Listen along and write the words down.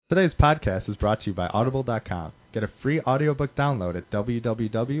Today's podcast is brought to you by Audible.com. Get a free audiobook download at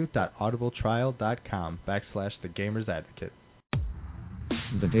www.audibletrial.com/thegamersadvocate.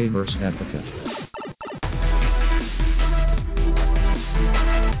 The Gamer's Advocate.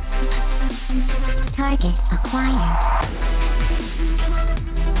 Target acquired.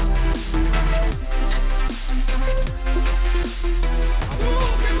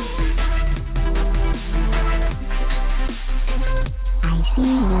 I see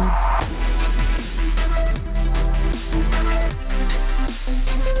you.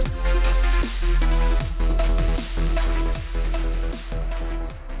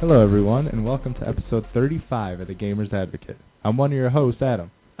 Hello, everyone, and welcome to episode 35 of The Gamer's Advocate. I'm one of your hosts,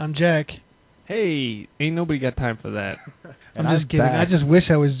 Adam. I'm Jack. Hey, ain't nobody got time for that. I'm just kidding. I just wish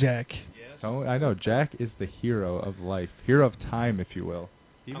I was Jack. Oh, I know. Jack is the hero of life. Hero of time, if you will.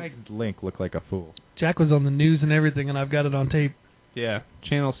 He makes Link look like a fool. Jack was on the news and everything, and I've got it on tape. Yeah,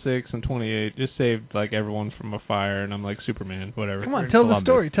 Channel 6 and 28 just saved like everyone from a fire, and I'm like Superman, whatever. Come on, tell the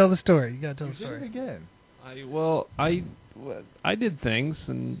story. Tell the story. You gotta tell the story. Do it again. I did things,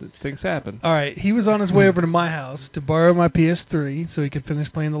 and things happened. All right, he was on his way over to my house to borrow my PS3 so he could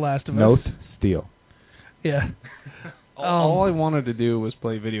finish playing The Last of Us. Note, steal. Yeah. All I wanted to do was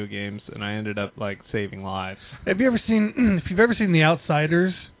play video games, and I ended up like saving lives. Have you ever seen? If you've ever seen The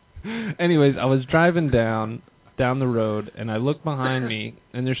Outsiders? Anyways, I was driving down the road, and I look behind me,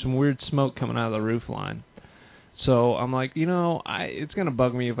 and there's some weird smoke coming out of the roof line. So I'm like, it's going to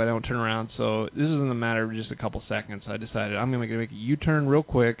bug me if I don't turn around, so this isn't a matter of just a couple seconds. I decided I'm going to make a U-turn real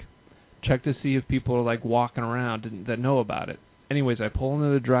quick, check to see if people are like walking around that know about it. Anyways, I pull into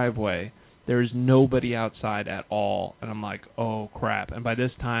the driveway. There is nobody outside at all, and I'm like, oh, crap. And by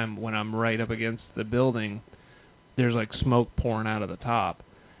this time, when I'm right up against the building, there's like smoke pouring out of the top.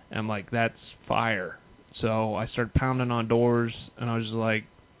 And I'm like, that's fire. So I started pounding on doors, and I was just like,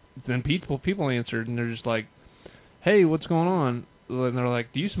 then people answered, and they're just like, hey, what's going on? And they're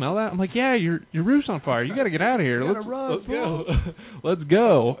like, do you smell that? I'm like, yeah, your roof's on fire. You got to get out of here. Let's go. Let's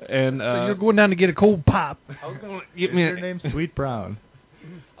go. And so you're going down to get a cold pop. I was going to get me your name's Sweet Brown.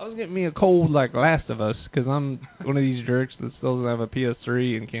 I was getting me a cold like Last of Us because I'm one of these jerks that still doesn't have a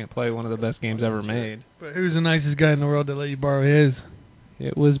PS3 and can't play one of the best games ever made. But who's the nicest guy in the world that let you borrow his?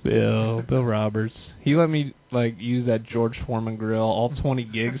 It was Bill Roberts. He let me like use that George Foreman grill, all 20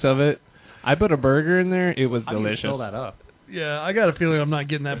 gigs of it. I put a burger in there. It was delicious. Fill that up. Yeah, I got a feeling I'm not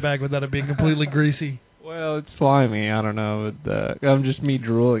getting that back without it being completely greasy. Well, it's slimy. I don't know. I'm just me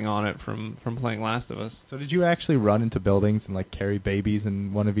drooling on it from playing Last of Us. So did you actually run into buildings and like carry babies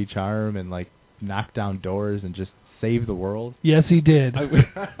in one of each arm and like knock down doors and just save the world? Yes, he did.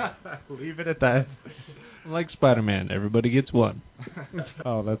 Leave it at that. Like Spider-Man, everybody gets one.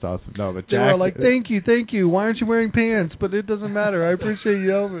 Oh, that's awesome. No, but Jack, they were like, thank you. Why aren't you wearing pants? But it doesn't matter. I appreciate you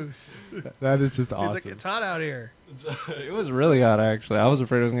helping. That is just awesome. He's like, it's hot out here. It was really hot, actually. I was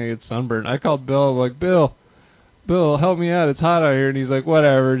afraid I was going to get sunburned. I called Bill. I'm like, Bill, help me out. It's hot out here. And he's like,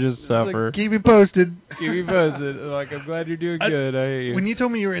 whatever, just suffer. Like, keep me posted. Keep me posted. Like, I'm glad you're doing good. I hate you. When you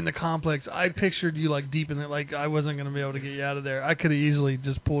told me you were in the complex, I pictured you like deep in it. Like I wasn't going to be able to get you out of there. I could have easily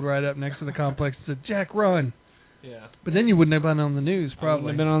just pulled right up next to the complex and said, Jack, run. Yeah. But then you wouldn't have been on the news, probably. I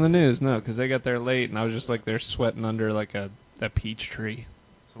wouldn't have been on the news, no, because they got there late, and I was just like there sweating under like a peach tree.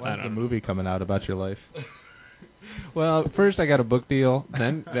 So when's the movie coming out about your life? Well, first I got a book deal,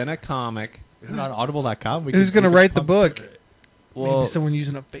 then a comic. Isn't it on Audible.com? Who's going to write the book? Well, maybe someone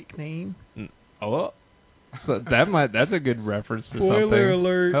using a fake name. Oh, so that's a good reference to Spoiler something.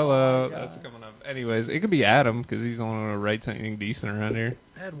 alert. Hello, that's coming up. Anyways, it could be Adam because he's the one to write something decent around here.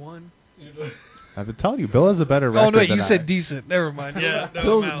 I had one. I've been telling you, Bill has a better record. Oh no, you than said decent. Never mind. Yeah,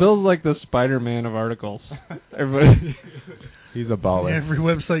 Bill's like the Spider-Man of articles. Everybody, he's a baller. Every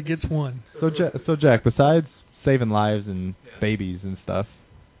website gets one. So Jack, besides saving lives and babies and stuff,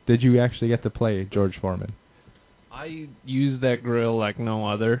 did you actually get to play George Foreman? I use that grill like no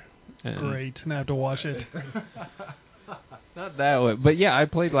other. Great, and I have to wash it. Not that way, but yeah, I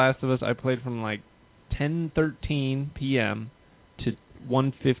played Last of Us. I played from like 10:13 p.m. to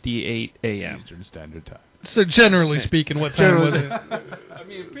 1:58 a.m. Eastern Standard Time. So generally speaking, what time was it? I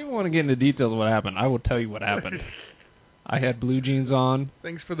mean, if people want to get into details of what happened, I will tell you what happened. I had blue jeans on.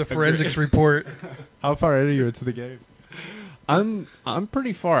 Thanks for the forensics report. How far are you into the game? I'm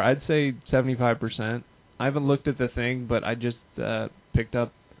pretty far. I'd say 75%. I haven't looked at the thing, but I just picked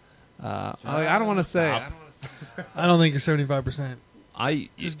up. I don't want to say. I don't think you're 75%.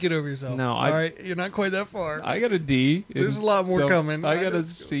 Just get over yourself. No, all right, you're not quite that far. I got a D. There's a lot more coming. I got a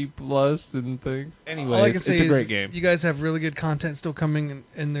C+ and things. Anyway, all I can say it's a is great game. You guys have really good content still coming,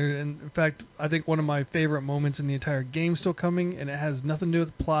 and there. And in fact, I think one of my favorite moments in the entire game still coming, and it has nothing to do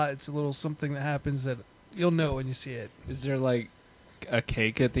with the plot. It's a little something that happens that you'll know when you see it. Is there like a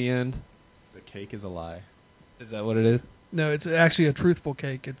cake at the end? The cake is a lie. Is that what it is? No, it's actually a truthful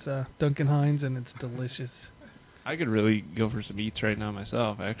cake. It's Duncan Hines, and it's delicious. I could really go for some eats right now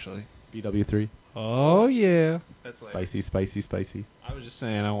myself, actually. BW3. Oh, yeah. That's like, Spicy, spicy, spicy. I was just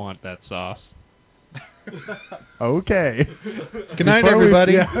saying I want that sauce. Okay. Good night, Before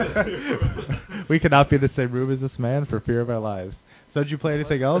everybody. We cannot be in the same room as this man for fear of our lives. So did you play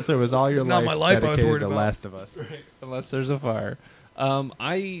anything else, or was all your Not life my life I was dedicated worried to about. Last of Us? Right. Unless there's a fire.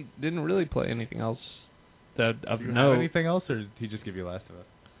 I didn't really play anything else that of Did you note. have anything else, or did he just give you Last of Us?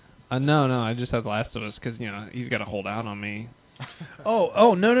 No, I just had Last of Us because, he's got to hold out on me.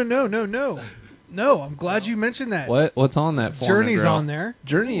 Oh, no. No, I'm glad you mentioned that. What's on that for me, Journey's girl? on there.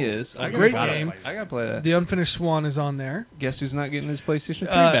 Journey is. A great game. I got to play that. The Unfinished Swan is on there. Guess who's not getting his PlayStation 3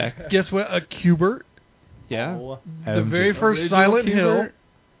 back? Guess what? A Cubert. Yeah. The very first Original Silent Q*bert?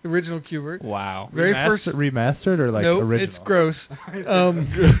 Hill. Original Cubert. Wow. Very Remastered or like nope, original? it's gross.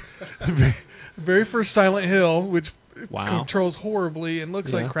 Very first Silent Hill, which controls horribly and looks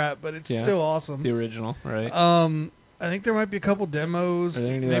like crap, but it's still awesome. The original, right? I think there might be a couple demos. Are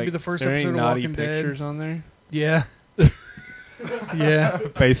there any, Maybe the first are episode of naughty Walking Dead. pictures on there? Yeah. Yeah.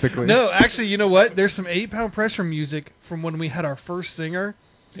 Basically. No, actually, you know what? There's some 8 Pound Pressure music from when we had our first singer.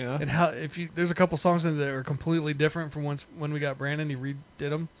 Yeah. And how there's a couple songs in there that are completely different from when we got Brandon. He redid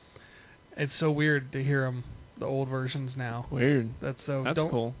them. It's so weird to hear them, the old versions now. Weird. That's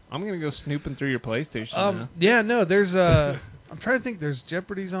cool. I'm gonna go snooping through your PlayStation now. Yeah, no, there's I'm trying to think. There's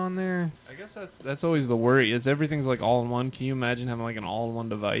Jeopardy's on there. I guess that's always the worry. Is everything's like all in one? Can you imagine having like an all-in-one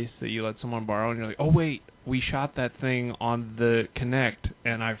device that you let someone borrow and you're like, oh wait, we shot that thing on the Kinect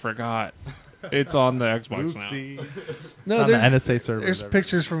and I forgot. It's on the Xbox now. No, on the NSA server. There's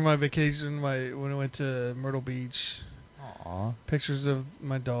pictures from my vacation when I went to Myrtle Beach. Aww. Pictures of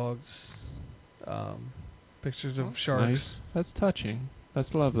my dogs. Pictures of sharks. Nice. That's touching. That's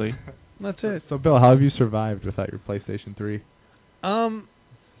lovely. That's it. So, Bill, how have you survived without your PlayStation 3? Has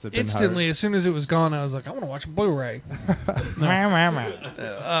it been Instantly, as soon as it was gone, I was like, I want to watch a Blu-ray.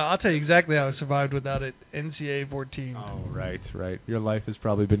 I'll tell you exactly how I survived without it. NCAA 14. Oh, right. Your life has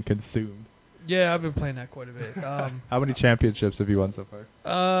probably been consumed. Yeah, I've been playing that quite a bit. How many championships have you won so far?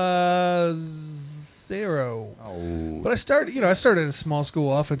 0. Oh. But I started as a small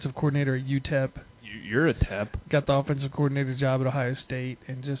school offensive coordinator at UTEP. You're a TEP. Got the offensive coordinator job at Ohio State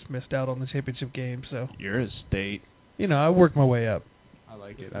and just missed out on the championship game. So you're a state. I worked my way up. I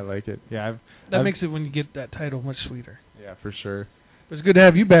like it. Yeah, that makes it when you get that title much sweeter. Yeah, for sure. It was good to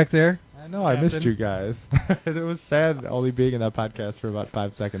have you back there. I know. I missed you guys. It was sad only being in that podcast for about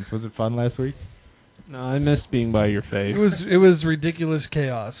 5 seconds. Was it fun last week? No, I missed being by your face. It was ridiculous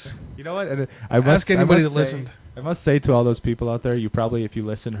chaos. You know what? And Ask anybody that listened. I must say to all those people out there, you probably, if you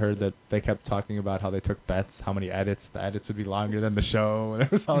listen, heard that they kept talking about how they took bets, how many edits. The edits would be longer than the show, and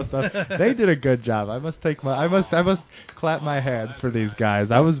it was all this stuff. They did a good job. I must clap my hands for these guys.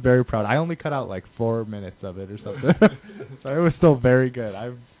 I was very proud. I only cut out like 4 minutes of it or something, so it was still very good.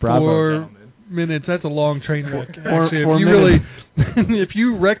 Bravo, 4 gentlemen. minutes. That's a long train wreck. Actually, four minutes. If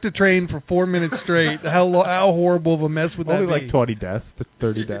you wrecked a train for 4 minutes straight, how horrible of a mess would that Only be? like 20 deaths,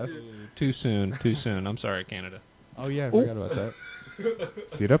 30 deaths. Too soon. I'm sorry, Canada. Oh yeah, I forgot about that.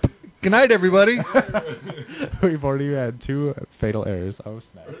 See it up. Good night, everybody. We've already had 2 fatal errors. Oh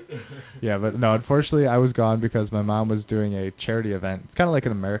snap! Yeah, but no, unfortunately, I was gone because my mom was doing a charity event. It's kind of like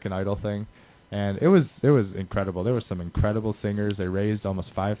an American Idol thing, and it was incredible. There were some incredible singers. They raised almost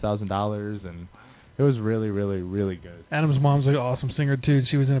 $5,000, and it was really, really, really good. Adam's mom's an awesome singer too.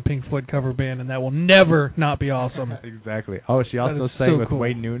 She was in a Pink Floyd cover band, and that will never not be awesome. Exactly. Oh, she also sang with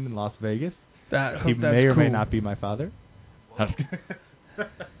Wayne Newton in Las Vegas. He may or may not be my father.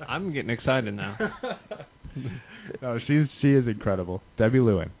 I'm getting excited now. No, she is incredible. Debbie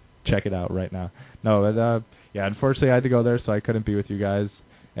Lewin. Check it out right now. No, but yeah, unfortunately I had to go there, so I couldn't be with you guys.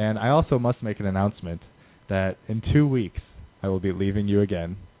 And I also must make an announcement that in 2 weeks I will be leaving you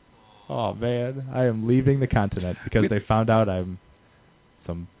again. Oh man, I am leaving the continent because they found out I'm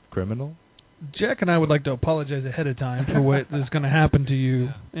some criminal. Jack and I would like to apologize ahead of time for what is going to happen to you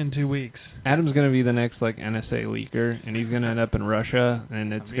in 2 weeks. Adam's going to be the next NSA leaker, and he's going to end up in Russia,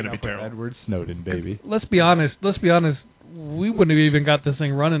 and it's going to be terrible. Edward Snowden, baby. Let's be honest. We wouldn't have even got this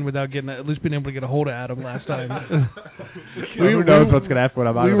thing running without at least being able to get a hold of Adam last time. Who knows what's going to happen when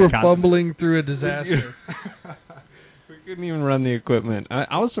I'm out of the continent. We were fumbling through a disaster. couldn't even run the equipment.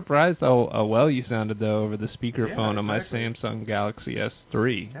 I was surprised how well you sounded, though, over the speakerphone on my Samsung Galaxy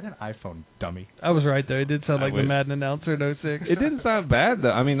S3. Had an iPhone, dummy. I was right, though. It did sound like the wish. Madden announcer in 06. It didn't sound bad,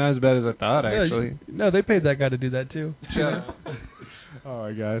 though. I mean, not as bad as I thought, actually. No, they paid that guy to do that, too. Yeah. Oh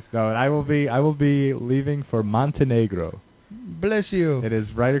my gosh. No, and I will be leaving for Montenegro. Bless you. It is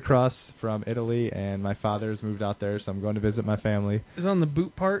right across from Italy, and my father's moved out there, so I'm going to visit my family. Is it on the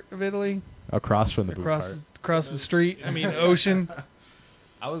boot part of Italy? Across from the boot part. Across the street? I mean, ocean?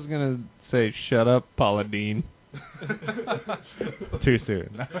 I was going to say, shut up, Paula Dean. Too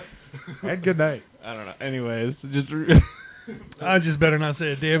soon. And good night. I don't know. Anyways, just... I just better not say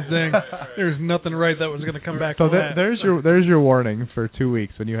a damn thing. There's nothing right that was going to come back So from that. there's your warning for 2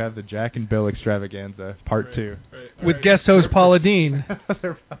 weeks when you have the Jack and Bill extravaganza part 2. Right. With guest host Paula Dean.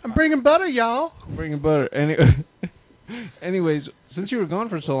 I'm bringing butter, y'all. Bringing butter. Anyways, since you were gone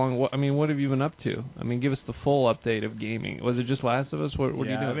for so long, what have you been up to? I mean, give us the full update of gaming. Was it just Last of Us? What do you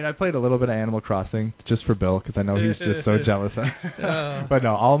do? I mean, I played a little bit of Animal Crossing just for Bill because I know he's just so jealous. But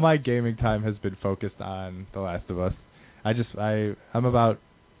no, all my gaming time has been focused on The Last of Us. I'm about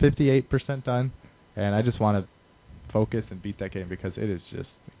 58% done, and I just want to focus and beat that game because it is just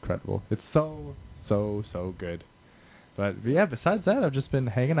incredible. It's so good. But yeah, besides that, I've just been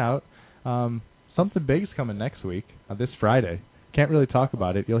hanging out. Something big's coming next week, this Friday. Can't really talk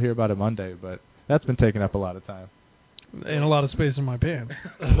about it. You'll hear about it Monday, but that's been taking up a lot of time. And a lot of space in my pants.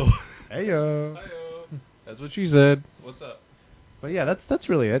 Heyo. That's what she said. What's up? But yeah, that's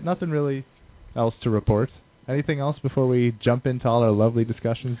really it. Nothing really else to report. Anything else before we jump into all our lovely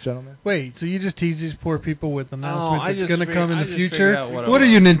discussions, gentlemen? Wait, so you just tease these poor people with announcements that's going to come in the future? What are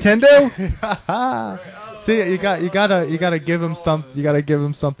you, Nintendo? See, you gotta give them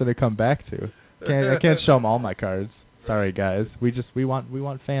something to come back to. I can't show them all my cards. Sorry, guys. We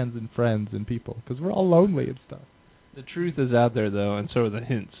want fans and friends and people because we're all lonely and stuff. The truth is out there though, and so are the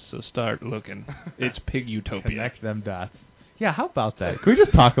hints. So start looking. It's Pig Utopia. Connect them dots. Yeah, how about that? Can we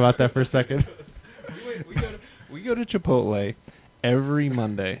just talk about that for a second? We go to Chipotle every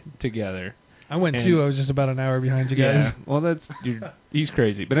Monday together. I went too. I was just about an hour behind you guys. Yeah. Well, he's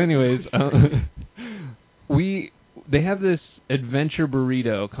crazy. But anyways, they have this adventure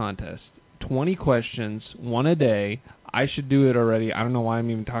burrito contest. 20 questions, one a day. I should do it already. I don't know why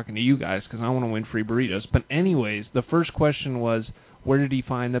I'm even talking to you guys because I want to win free burritos. But anyways, the first question was, where did he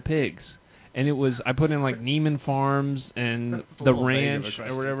find the pigs? And it was, I put in like Neiman Farms and the ranch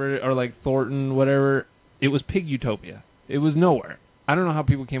or whatever, or like Thornton, whatever. It was Pig Utopia. It was nowhere. I don't know how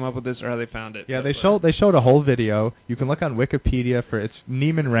people came up with this or how they found it. Yeah, they showed a whole video. You can look on Wikipedia for it's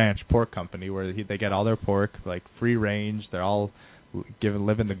Neiman Ranch Pork Company where they get all their pork like free range. They're all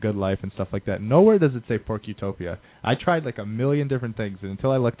living the good life and stuff like that. Nowhere does it say Pork Utopia. I tried like a million different things, and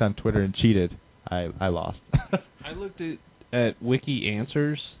until I looked on Twitter and cheated, I lost. I looked at Wiki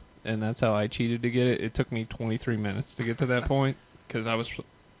Answers. And that's how I cheated to get it. It took me 23 minutes to get to that point because I was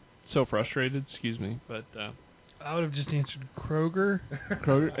so frustrated. Excuse me, but I would have just answered Kroger.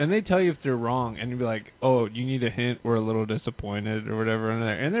 And they tell you if they're wrong, and you'd be like, "Oh, you need a hint. We're a little disappointed or whatever."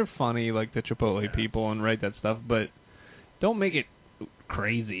 And they're funny, like the Chipotle people, and write that stuff, but don't make it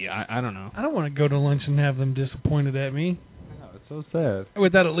crazy. I don't know. I don't want to go to lunch and have them disappointed at me. No, it's so sad.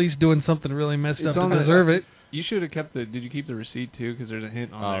 Without at least doing something really messed up to deserve it. You should have kept did you keep the receipt too? Because there's a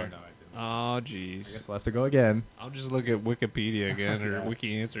hint on there. No, I didn't. Oh, jeez. I guess we'll have to go again. I'll just look at Wikipedia again or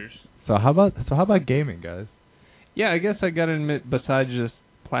Wiki Answers. So how about gaming, guys? Yeah, I guess I got to admit, besides just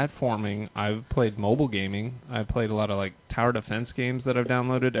platforming, I've played mobile gaming. I've played a lot of like tower defense games that I've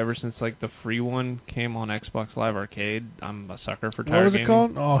downloaded ever since like the free one came on Xbox Live Arcade. I'm a sucker for tower gaming. What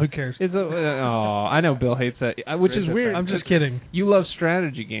was it called? Oh, who cares? It's I know Bill hates that, which is weird. I'm just kidding. You love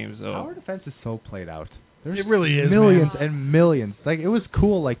strategy games though. Tower defense is so played out. It really is. Millions and millions. Like it was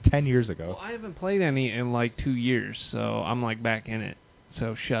cool like 10 years ago. Well, I haven't played any in like 2 years, so I'm like back in it.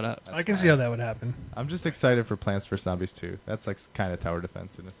 So shut up. I can see how that would happen. I'm just excited for Plants vs. Zombies 2. That's like kind of tower defense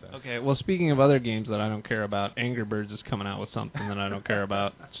in a sense. Okay, well, speaking of other games that I don't care about, Angry Birds is coming out with something that I don't care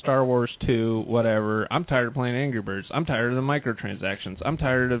about. Star Wars 2, whatever. I'm tired of playing Angry Birds. I'm tired of the microtransactions. I'm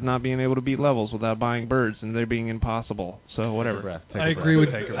tired of not being able to beat levels without buying birds and they're being impossible. So whatever. I agree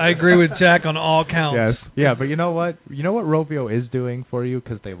with Jack on all counts. Yes. Yeah, but you know what? You know what Rovio is doing for you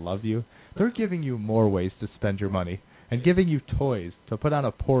because they love you? They're giving you more ways to spend your money. And giving you toys to put on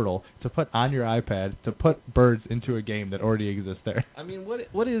a portal, to put on your iPad, to put birds into a game that already exists there. I mean, what is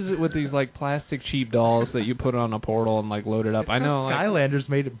it with these like plastic cheap dolls that you put on a portal and like load it up? I know Skylanders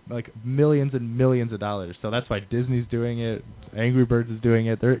made like millions and millions of dollars, so that's why Disney's doing it. Angry Birds is doing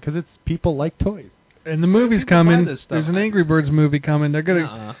it, because it's people like toys. And the movie's people buy coming. this stuff? There's an Angry Birds movie coming. They're gonna.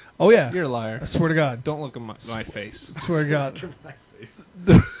 Nuh-uh. Oh yeah. You're a liar. I swear to God. Don't look at my face. I swear to God.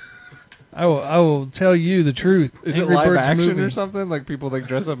 I will tell you the truth. Is Angry it live Birds action movie. or something? Like people like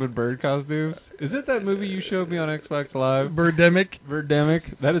dress up in bird costumes? Is it that movie you showed me on Xbox Live? Birdemic.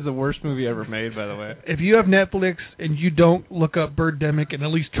 Birdemic? That is the worst movie ever made, by the way. If you have Netflix and you don't look up Birdemic and at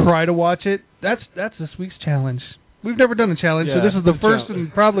least try to watch it, that's this week's challenge. We've never done a challenge, so this is the first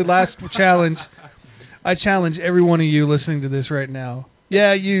and probably last challenge. I challenge every one of you listening to this right now.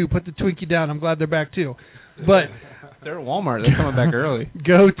 Yeah, you put the Twinkie down. I'm glad they're back too. But they're at Walmart. They're coming back early.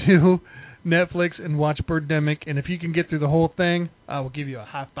 Go to Netflix and watch Birdemic, and if you can get through the whole thing, I will give you a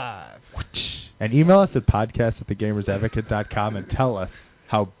high five. And email us at podcast@thegamersadvocate.com and tell us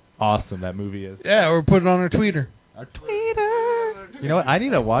how awesome that movie is. Yeah, or put it on our tweeter. Our tweeter. You know what? I need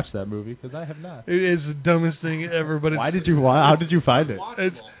to watch that movie because I have not. It is the dumbest thing ever. But how did you find it?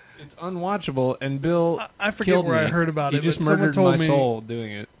 It's unwatchable, and Bill I forget where I heard about it. He just but murdered told my me, soul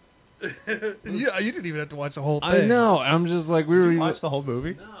doing it. You didn't even have to watch the whole thing. I know. I'm just like we were. You watched the whole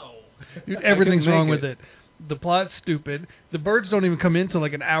movie? No. Dude, everything's wrong with it. The plot's stupid. The birds don't even come in till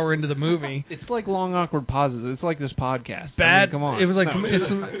like an hour into the movie. It's like long awkward pauses. It's like this podcast. Bad. I mean, come on. It was like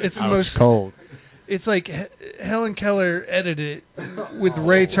it's the most cold. It's like Helen Keller edited it with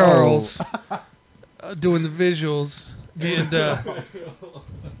Ray Charles doing the visuals and.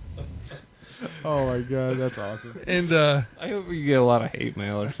 Oh my God, that's awesome. And I hope you get a lot of hate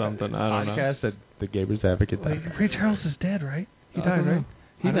mail or something. I don't know. Podcast at thegamersadvocate. Ray Charles is dead, right? He died, right?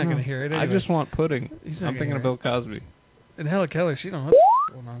 He's not going to hear it anyway. I just want pudding. I'm thinking of Bill it. Cosby. And Helen Keller, she don't have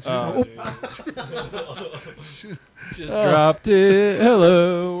going on. Just dropped it.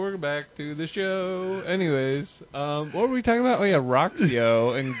 Hello, we're back to the show. Anyways, what were we talking about? Oh yeah,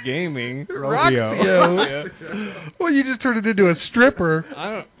 Roxio and gaming. Roxio. Well, you just turned it into a stripper.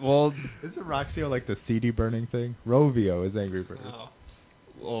 I don't. Well, isn't Roxio like the CD burning thing? Rovio is Angry Birds. Oh.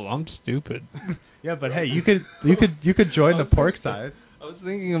 Well, I'm stupid. Yeah, but hey, you could join the pork side. I was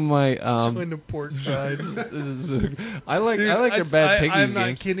thinking of my join the pork side. I like your bad piggies I'm not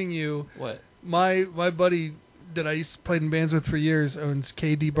games. kidding you. What? My buddy that I used to play in bands with for years owns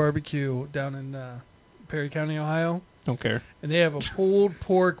KD Barbecue down in Perry County, Ohio. Don't care. And they have a pulled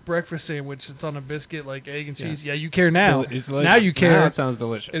pork breakfast sandwich that's on a biscuit like egg and cheese. Yeah, you care now. Now you care. Now it sounds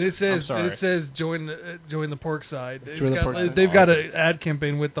delicious. And it says join the pork side. They've got an ad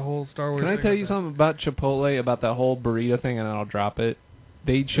campaign with the whole Star Wars. Can I tell you something about Chipotle, about that whole burrito thing, and then I'll drop it?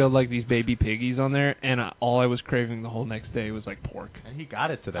 They showed like these baby piggies on there, and all I was craving the whole next day was like pork. And he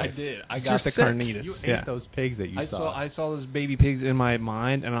got it today. I did. I got the carnitas. You ate those pigs that you saw. I saw those baby pigs in my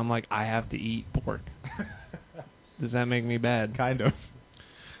mind, and I'm like, I have to eat pork. Does that make me bad? Kind of.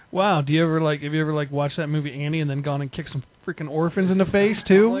 Wow. Have you ever watched that movie Annie and then gone and kicked some freaking orphans in the face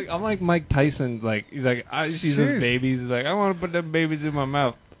too? I'm like Mike Tyson. Like he's like, I see those babies. He's like, I want to put them babies in my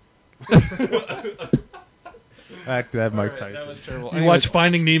mouth. Back to that Mike Tyson. That was terrible. You watch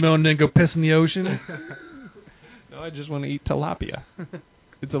Finding Nemo and then go piss in the ocean? No, I just want to eat tilapia.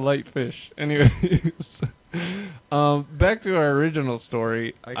 It's a light fish. Anyways, back to our original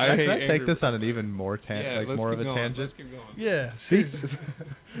story. Can I take this on an even more more of a tangent? Let's keep going. Yeah.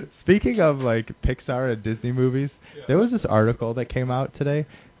 Speaking of like Pixar and Disney movies, there was this article that came out today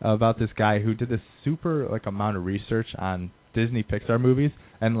about this guy who did this super amount of research on Disney Pixar movies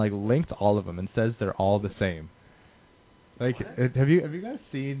and linked all of them and says they're all the same. Have you guys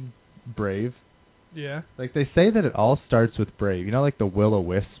seen Brave? Yeah. They say that it all starts with Brave. You know, the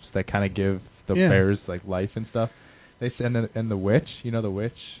will-o-wisps that kind of give the bears life and stuff. They say, and the witch. You know the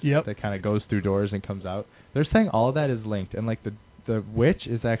witch. Yep. That kind of goes through doors and comes out. They're saying all of that is linked, and the witch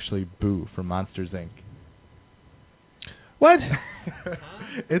is actually Boo from Monsters Inc. What?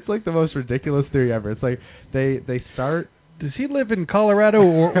 It's the most ridiculous theory ever. It's they start. Does he live in Colorado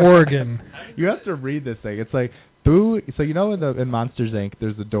or Oregon? You have to read this thing. It's Boo. So in Monsters Inc.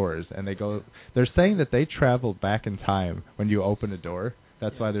 there's the doors, and they're saying that they travel back in time when you open a door.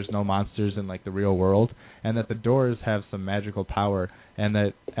 That's why there's no monsters in the real world, and that the doors have some magical power, and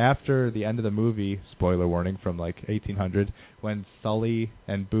that after the end of the movie, spoiler warning from 1800, when Sully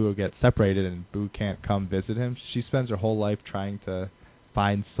and Boo get separated and Boo can't come visit him, she spends her whole life trying to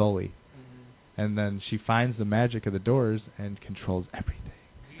find Sully. And then she finds the magic of the doors and controls everything.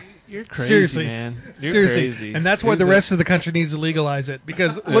 You're crazy, Seriously. man. You're crazy. And that's why the rest of the country needs to legalize it, because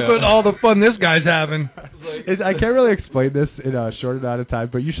look at all the fun this guy's having. I can't really explain this in a short amount of time,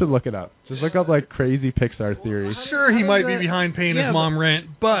 but you should look it up. Just look up crazy Pixar theories. Sure, he might be behind paying his mom rent,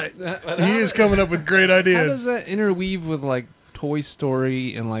 but he is coming up with great ideas. How does that interweave with Toy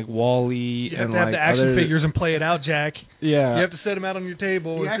Story and like Wall-E You have and to have like the action other, figures and play it out, Jack. Yeah. You have to set them out on your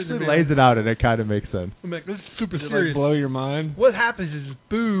table. He and sit actually there. lays it out, and it kind of makes sense. I'm like, this is super Did it, serious. like blow your mind? What happens is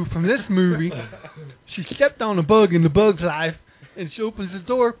Boo from this movie, she stepped on a bug in the bug's life, and she opens the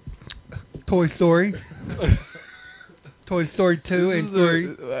door. Toy Story. Toy Story 2 and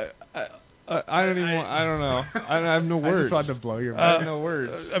 3. I don't even. I don't know. I have no I words. just wanted to blow your I have mind. no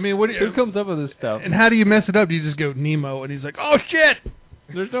words. I mean, what do you, Who comes up with this stuff? and how do you mess it up? Do you just go Nemo, and he's like, oh shit!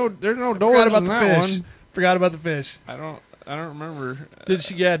 There's no Forgot doors about in the that fish. one. Forgot about the fish. I don't remember.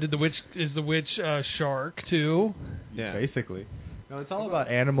 Did the witch is the witch shark too? Yeah. Basically. No, it's all about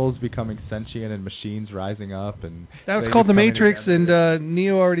animals becoming sentient and machines rising up, and That was they called The becoming Matrix, together. and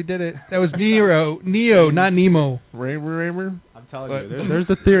Neo already did it. That was Neo, not Nemo. Raymer. I'm telling you, there's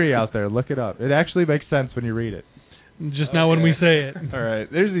a theory out there. Look it up. It actually makes sense when you read it. Just not when we say it. All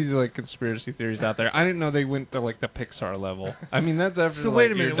right. There's these like conspiracy theories out there. I didn't know they went to like the Pixar level. I mean, that's after So like,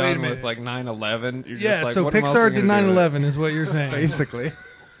 wait a you're minute, wait a done minute. with like 9/11. You're Yeah, just like, so what am I Pixar did gonna do with it? 9/11 is what you're saying. Basically.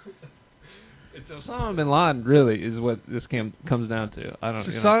 It's Osama bin Laden, really, is what this comes down to. I don't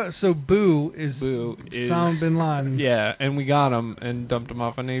know. So Boo is Boo is Osama bin Laden. Yeah, and we got him and dumped him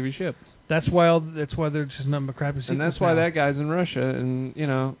off a Navy ship. That's why they're just nothing but crappy sequels And that's why now. that guy's in Russia, and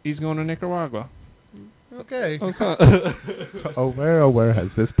he's going to Nicaragua. Okay. Oh, where has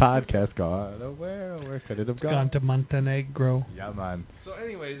this podcast gone? Oh, where could it have Gone gone? to Montenegro. Yeah, man. So,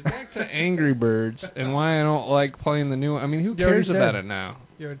 anyways, back to Angry Birds and why I don't like playing the new one. I mean, who You already cares about said. it now?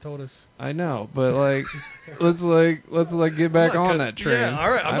 You already told us. I know, but like, let's get back on that train. Yeah, all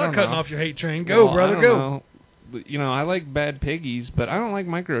right. I'm I not don't cutting know. off your hate train. Go, Well, brother, I don't go. know. But, I like Bad Piggies, but I don't like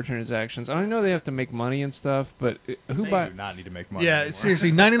microtransactions. I know they have to make money and stuff, but who They buy? do not need to make money Yeah, anymore.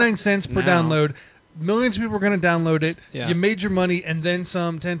 seriously, 99 cents per Now. download. Millions of people are going to download it. Yeah. You made your money and then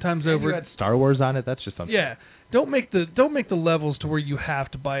some 10 times And over. you had Star Wars on it. That's just something. Yeah. Don't make the levels to where you have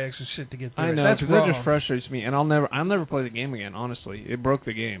to buy extra shit to get through I it. know, That's because wrong. that just frustrates me, and I'll never play the game again. Honestly, it broke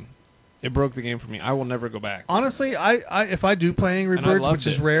the game. It broke the game for me. I will never go back. Honestly, I if I do play Angry And I Birds, loved which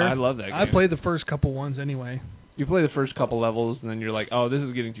is it. rare, I love that game. I played the first couple ones anyway. You play the first couple levels, and then you're like, "Oh, this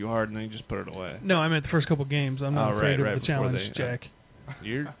is getting too hard," and then you just put it away. No, I meant the first couple games. I'm not Oh, afraid right, of the before challenge, they- Jack.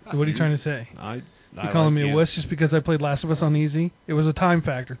 You're. So what are you trying to say? I You calling like me a you. wuss just because I played Last of Us on easy? It was a time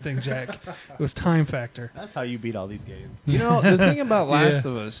factor thing, Jack. It was time factor. That's how you beat all these games. The thing about Last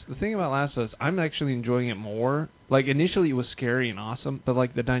Yeah. of Us, I'm actually enjoying it more. Like, initially it was scary and awesome, but,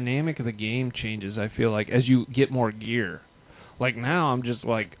 like, the dynamic of the game changes, I feel like, as you get more gear. Like, now I'm just,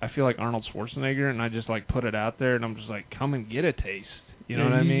 like, I feel like Arnold Schwarzenegger, and I just, like, put it out there, and I'm just like, come and get a taste. You know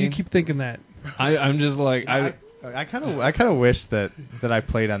what I mean? You keep thinking that. I'm just like, I kind of wish that I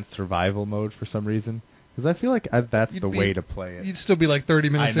played on survival mode for some reason, because I feel like that's You'd the be- way to play it. You'd still be like 30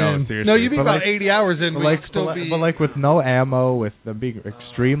 minutes I know, in. seriously. No, you'd be But about like- 80 hours in, But but like, you'd still be... but like with no ammo, with them being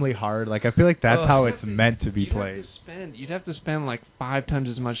extremely hard, like I feel like that's Ugh. how it's meant to be played. You'd have to spend like 5 times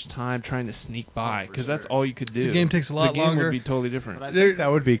as much time trying to sneak by, because that's all you could do. The game takes a lot the game longer. would be totally different. But I think that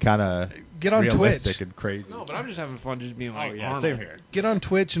would be kind of Get on Twitch. realistic and crazy. No, but I'm just having fun just being like, Oh, yeah, Arnold. same here. Get on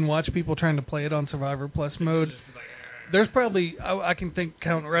Twitch and watch people trying to play it on Survivor Plus mode. There's probably, I can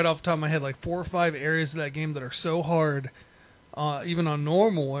count right off the top of my head, like 4 or 5 areas of that game that are so hard, even on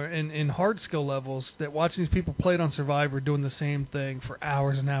normal or in hard skill levels, that watching these people play it on Survivor doing the same thing for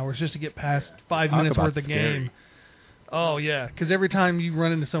hours and hours just to get past 5 Talk minutes about worth of scary. game. Oh, yeah, because every time you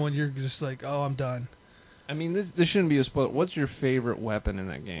run into someone, you're just like, oh, I'm done. I mean, this shouldn't be a spoiler. What's your favorite weapon in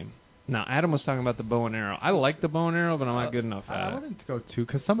that game? Now, Adam was talking about the bow and arrow. I like the bow and arrow, but I'm not good enough I at it. wouldn't go too,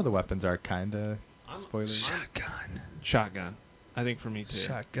 because some of the weapons are kind of spoilers. Shotgun. I think for me, too.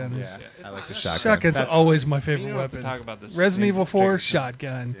 Shotgun. Yeah, I like the shotgun. Shotgun's That's- always my You favorite don't have to weapon. talk about this. Resident Evil 4, Chicken.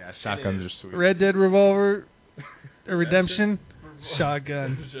 shotgun. Yeah, shotguns are sweet. Red Dead Revolver, Redemption,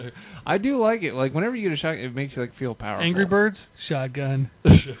 shotgun. I do like it. Like, whenever you get a shotgun, it makes you, like, feel powerful. Angry Birds, shotgun.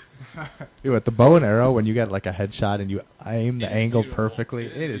 Dude, with the bow and arrow, when you get like a headshot and you aim the angle perfectly,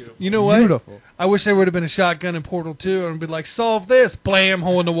 it is You know what? beautiful. I wish there would have been a shotgun in Portal 2 and be like, solve this. Blam,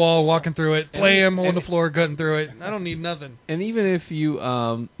 hole in the wall, walking through it. Blam, hole in the floor, cutting through it. I don't need nothing. And even if you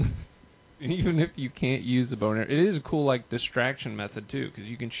can't use the bow and arrow, it is a cool, like, distraction method, too, because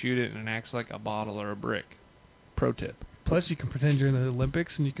you can shoot it and it acts like a bottle or a brick. Pro tip. Plus, you can pretend you're in the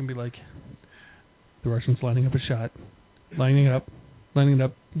Olympics and you can be like, the Russians lining up a shot. Lining it up.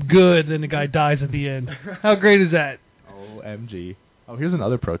 Good. Then the guy dies at the end. How great is that? OMG. Oh, here's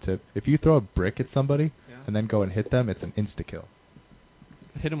another pro tip. If you throw a brick at somebody and then go and hit them, it's an insta-kill.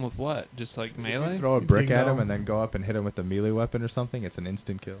 Hit him with what? Just, like, If melee? you throw a brick at Bingo. them and then go up and hit them with a melee weapon or something, it's an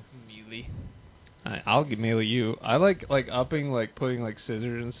instant kill. Melee. I'll melee you. I like upping, like putting like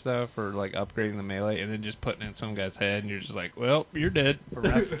scissors and stuff, or like upgrading the melee, and then just putting it in some guy's head, and you're just like, well, you're dead.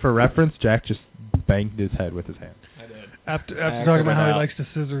 For reference, Jack just banged his head with his hand. I did. After talking about how he likes to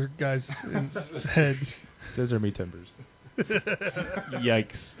scissor guys in his head. Scissor me timbers.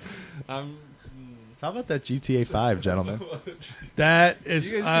 Yikes. How about that GTA 5, gentlemen? That is.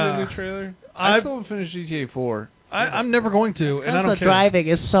 You guys see the new trailer? I still haven't finished GTA 4. I'm never going to, and I don't The care. driving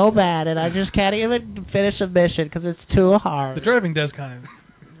is so bad, and I just can't even finish a mission because it's too hard. The driving does kind of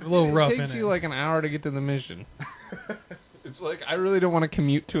a little rough in it. It takes you like an hour to get to the mission. It's like, I really don't want to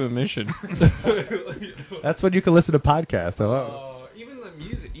commute to a mission. That's when you can listen to podcasts. Hello. Even the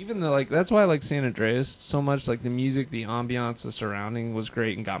music, that's why I like San Andreas so much. Like the music, the ambiance, the surrounding was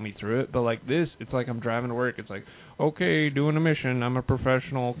great and got me through it. But like this, it's like I'm driving to work. It's like, okay, doing a mission. I'm a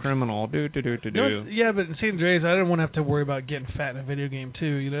professional criminal. Do. Yeah, but in San Andreas, I didn't want to have to worry about getting fat in a video game too.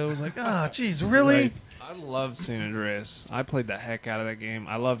 You know, it was like, geez, really? Right. I love San Andreas. I played the heck out of that game.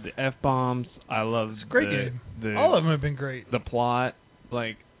 I love the F-bombs. I love it's a great game. All of them have been great. The plot,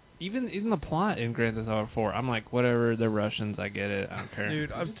 like. Even the plot in Grand Theft Auto 4, I'm like, whatever, they're Russians, I get it, I don't care.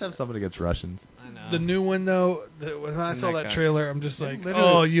 Dude, I just have somebody against Russians. I know. The new one, though, when I saw that trailer, I'm just like,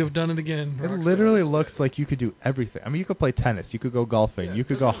 you have done it again. It literally looks like you could do everything. I mean, you could play tennis, you could go golfing, you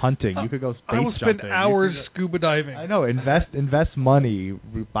could go hunting, you could go space jumping. I will spend hours scuba diving. I know, invest money,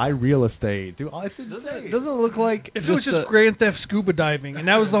 buy real estate, do all. It's insane. Doesn't it look like if it was just Grand Theft scuba diving and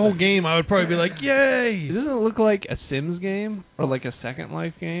that was the whole game, I would probably be like, yay! Doesn't it look like a Sims game or like a Second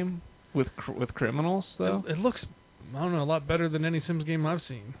Life game? With criminals, though? It looks, I don't know, a lot better than any Sims game I've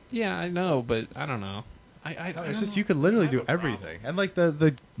seen. Yeah, I know, but I don't know. It's just you could literally do everything. And, like,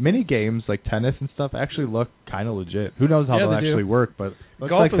 the mini games, like tennis and stuff, actually look kind of legit. Who knows how they'll actually work, but it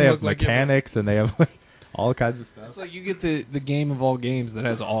looks like they have mechanics and they have, like, all kinds of stuff. It's like you get the game of all games that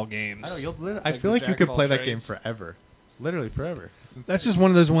has all games. I know, I feel like you could play that game forever. Literally forever. That's just one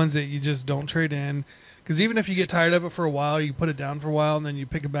of those ones that you just don't trade in. Because even if you get tired of it for a while, you put it down for a while, and then you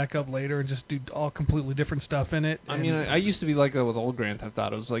pick it back up later and just do all completely different stuff in it. I mean, I used to be like that with old Grand Theft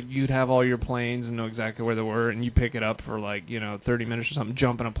Auto. It was like you'd have all your planes and know exactly where they were, and you pick it up for like 30 minutes or something,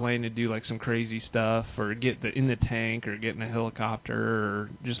 jump in a plane and do like some crazy stuff, or get in the tank, or get in a helicopter, or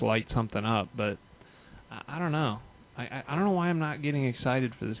just light something up. But I don't know. I don't know why I'm not getting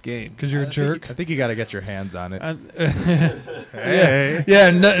excited for this game. Because you're a jerk? I think you got to get your hands on it. Hey.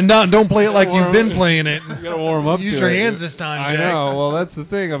 Yeah, don't play it like you've been playing it. You got to warm up Use to your it. hands this time, I Jack. know. Well, that's the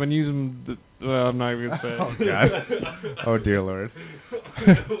thing. I've been using well, I'm not even going to say Oh, God. Oh, dear Lord.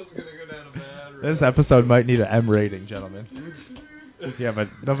 This episode might need an M rating, gentlemen. Yeah, but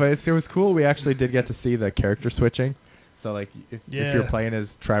it was cool. We actually did get to see the character switching. So, like, if you're playing as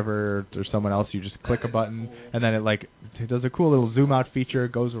Trevor or someone else, you just click a button, and then it does a cool little zoom-out feature,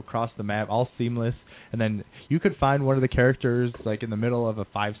 goes across the map, all seamless, and then you could find one of the characters, like, in the middle of a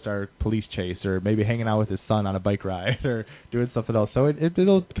 5-star police chase, or maybe hanging out with his son on a bike ride, or doing something else. So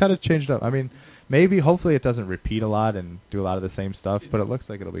it'll kind of change it up. I mean, hopefully it doesn't repeat a lot and do a lot of the same stuff, but it looks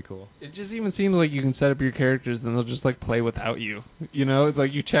like it'll be cool. It just even seems like you can set up your characters and they'll just like play without you. You know, it's like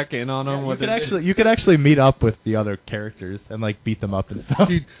you check in on them. You could actually meet up with the other characters and like beat them up and stuff.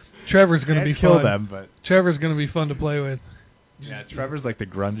 Dude, Trevor's gonna be kill fun. them, but Trevor's gonna be fun to play with. Yeah, Trevor's like the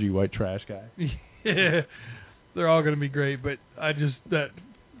grungy white trash guy. Yeah, they're all gonna be great, but that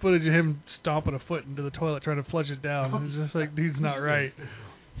footage of him stomping a foot into the toilet trying to flush it down is just like, dude's not right.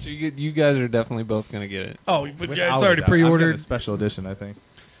 So you guys are definitely both going to get it. Oh, but yeah, it's already pre-ordered. I'm special edition, I think.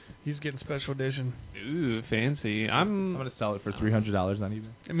 He's getting special edition. Ooh, fancy. I'm going to sell it for $300 on eBay.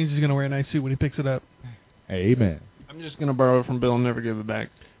 That means he's going to wear a nice suit when he picks it up. Amen. I'm just going to borrow it from Bill and never give it back.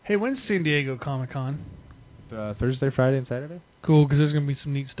 Hey, when's San Diego Comic-Con? Thursday, Friday, and Saturday. Cool, because there's going to be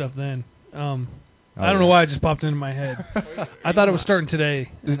some neat stuff then. I don't know why it just popped into my head. I thought it was starting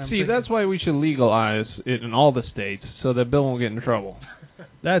today. See, that's why we should legalize it in all the states so that Bill won't get in trouble.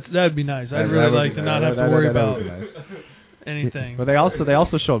 That'd be nice. I'd really like to not have to worry about anything. But they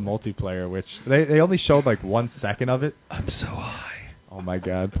also showed multiplayer, which they only showed like 1 second of it. I'm so high. Oh my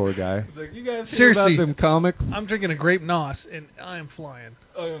God, poor guy. Like, you guys seriously about them comics? I'm drinking a grape Nos and I am flying.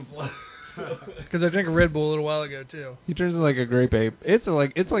 Because I drank a Red Bull a little while ago too. He turns into like a grape ape. It's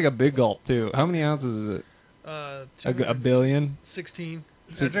like a big gulp too. How many ounces is it? A billion. 16.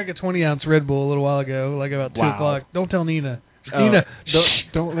 I drank a 20-ounce Red Bull a little while ago, like about 2 o'clock. Don't tell Nina. Nina,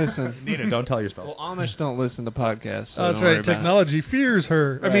 don't listen. Nina, don't tell yourself. Well, Amish don't listen to podcasts. So that's right. Technology fears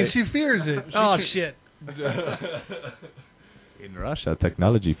her. Right. I mean, she fears it. Oh, shit. In Russia,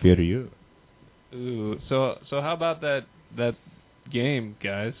 technology fear you. Ooh, so how about that game,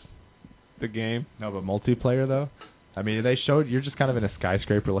 guys? The game? No, but multiplayer though. I mean, they showed you're just kind of in a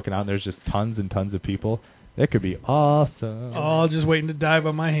skyscraper looking out, and there's just tons and tons of people. It could be awesome. Oh, just waiting to die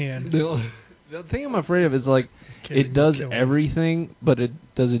by my hand. The thing I'm afraid of is like it does everything, but it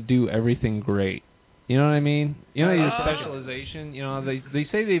doesn't do everything great. You know what I mean? You know your specialization. You know they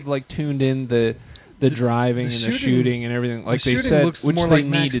say they've like tuned in the driving and the shooting and everything like they said, which they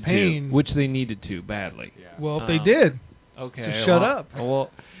needed to, which they needed to badly. Yeah. Well, if they did, okay, shut up. Well,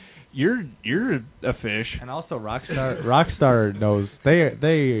 you're a fish. And also Rockstar knows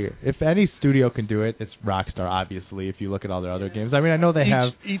they if any studio can do it, it's Rockstar. Obviously, if you look at all their other games, I mean, I know they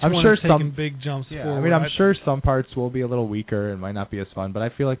have. I'm one sure is taking big jumps forward. I mean, I'm sure some parts will be a little weaker and might not be as fun, but I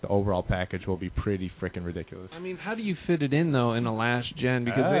feel like the overall package will be pretty freaking ridiculous. I mean, how do you fit it in though in a last gen?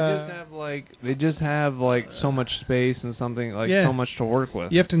 Because they just have like so much space and something like so much to work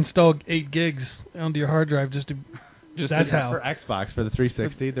with. You have to install 8 gigs onto your hard drive just that's how. For Xbox, for the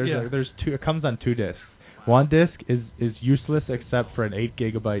 360, there's two. It comes on 2 discs. One disc is useless except for an 8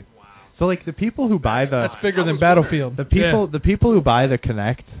 gigabyte. So like the people who buy that's bigger than Battlefield. The people who buy the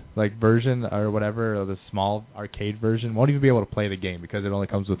Kinect like version or whatever, or the small arcade version, won't even be able to play the game because it only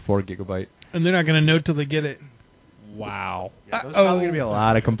comes with 4 gigabyte. And they're not going to know till they get it. Wow. Yeah, there's probably going to be a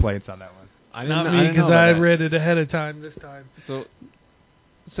lot of complaints on that one. Not me, because I read it ahead of time this time. So.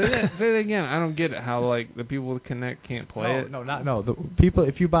 Say that again. I don't get it. How like the people with Kinect can't play it? No. The people,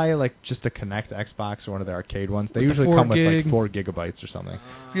 if you buy like just a Kinect Xbox or one of the arcade ones, they usually come with like 4 gigabytes or something.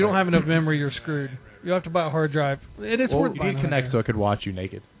 If you don't have enough memory, you're screwed. You have to buy a hard drive. It is worth buying. You need Kinect so it could watch you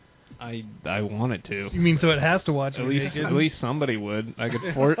naked. I want it to. You mean so it has to watch you naked? At least somebody would. I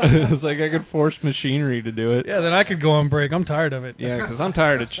could force. It's like I could force machinery to do it. Yeah, then I could go on break. I'm tired of it. Yeah, because I'm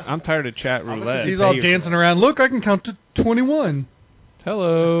tired of chat roulette. He's all dancing around. Look, I can count to 21.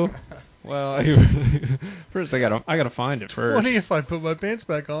 Hello. Well, first I gotta find it first. 20 if I put my pants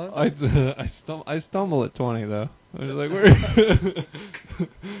back on. I stumble at 20 though. I was like, where?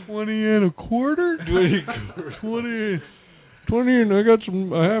 20 and a quarter. 20 and I got a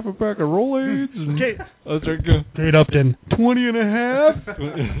half a pack of Rolaids. Kate Upton. 20 and a half.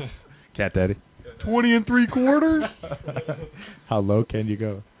 Cat Daddy. 20 and 3/4. How low can you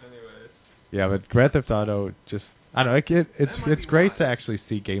go? Anyways. Yeah, but Grand Theft Auto just. I don't know. It's great to actually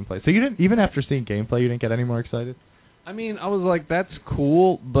see gameplay. So you didn't, even after seeing gameplay, you didn't get any more excited? I mean, I was like, that's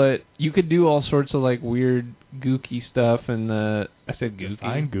cool, but you could do all sorts of like weird, gooky stuff. And I said gooky.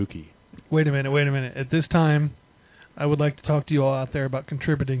 I'm gooky. Wait a minute. At this time, I would like to talk to you all out there about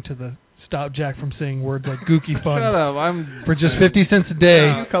contributing to the stop Jack from saying words like gooky fun. Shut up! For just 50 cents a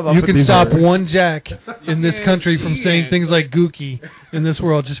day, you can stop one Jack in this country from saying things like gooky in this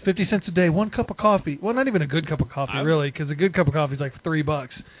world. Just 50 cents a day, 1 cup of coffee. Well, not even a good cup of coffee, really, because a good cup of coffee is like $3.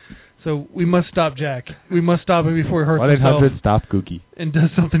 So we must stop Jack. We must stop him before he hurts himself. 1-800-STOP gooky. And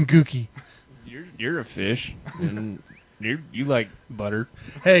does something gooky. You're a fish, and you like butter.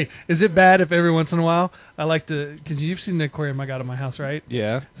 Hey, is it bad if every once in a while I like to, because you've seen the aquarium I got in my house, right?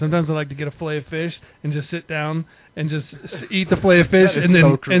 Yeah. Sometimes I like to get a fillet of fish and just sit down and just eat the fillet of fish, and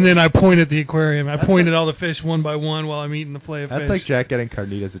then I point at the aquarium. I point at all the fish one by one while I'm eating the fillet of fish. That's like Jack getting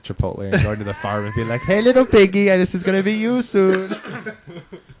carnitas at Chipotle and going to the farm and being like, "Hey, little piggy, this is gonna be you soon."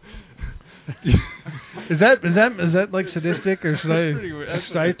 Is that like sadistic, or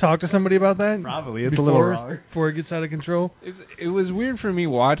should I talk to somebody about that? Probably. It's a little wrong. Before it gets out of control. It was weird for me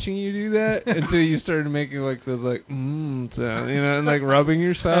watching you do that until you started making like those like sound, and like rubbing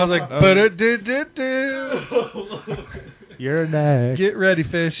yourself. I was like, You're next. Get ready,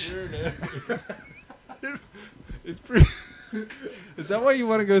 fish. It's pretty. Is that why you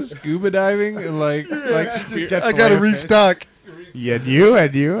want to go scuba diving and like I gotta restock. Yeah, you.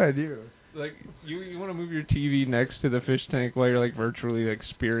 Like you want to move your TV next to the fish tank while you're like virtually like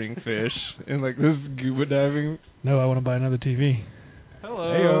spearing fish and like this scuba diving. No, I want to buy another TV.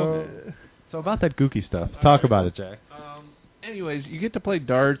 Hello. Hey-o. So about that gooky stuff, talk about it, Jack. Anyways, you get to play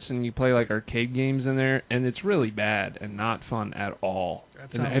darts and you play like arcade games in there, and it's really bad and not fun at all.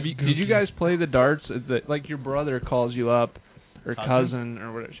 And did you guys play the darts? Like your brother calls you up, or cousin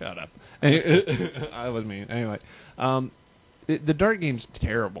or whatever. Shut up. I was mean. Anyway, the dart game's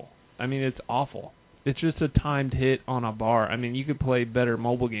terrible. I mean, it's awful. It's just a timed hit on a bar. I mean, you could play better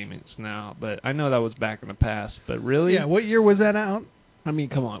mobile gamings now, but I know that was back in the past. But really? Yeah, what year was that out? I mean,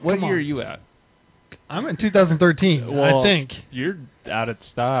 come on. What year are you at? I'm in 2013, I think. You're out of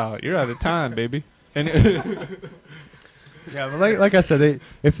style. You're out of time, baby. And yeah, but like I said,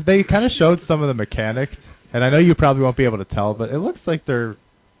 if they kind of showed some of the mechanics, and I know you probably won't be able to tell, but it looks like they're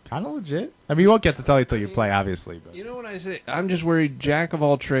kind of legit. I mean, you won't get to tell until you play, obviously. But. You know what I say? I'm just worried, jack of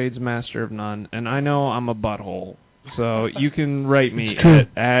all trades, master of none, and I know I'm a butthole, So you can write me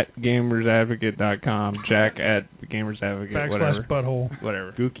at gamersadvocate.com, Jack at gamersadvocate, whatever. /butthole.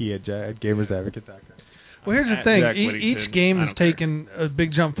 Whatever. Gookie at gamersadvocate.com. Well, here's the thing. Each game has taken a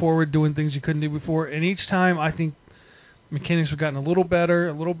big jump forward, doing things you couldn't do before, and each time I think mechanics have gotten a little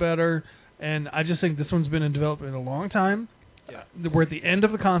better, and I just think this one's been in development a long time. Yeah. We're at the end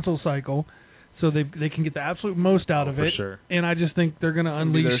of the console cycle, so they can get the absolute most out of it. For sure. And I just think they're going to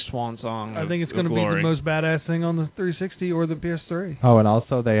unleash their swan song. I think it's going to be the most badass thing on the 360 or the PS3. Oh, and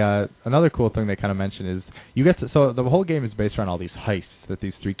also they another cool thing they kind of mention is you get to, so the whole game is based around all these heists that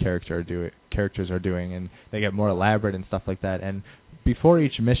these three characters are doing, and they get more elaborate and stuff like that. And before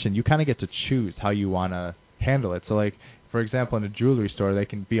each mission, you kind of get to choose how you want to handle it. So, like, for example, in a jewelry store, they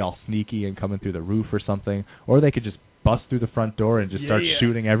can be all sneaky and coming through the roof or something, or they could just bust through the front door and just start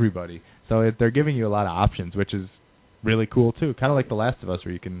shooting everybody. So they're giving you a lot of options, which is really cool too. Kind of like The Last of Us,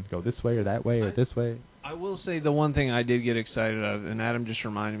 where you can go this way or that way or this way. I will say the one thing I did get excited of, and Adam just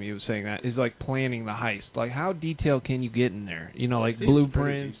reminded me of saying that, is like planning the heist. Like, how detailed can you get in there? You know, like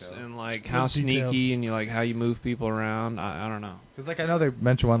blueprints and like how sneaky and like how you move people around. I don't know. Because like I know they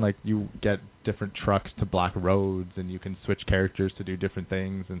mentioned one like you get different trucks to block roads, and you can switch characters to do different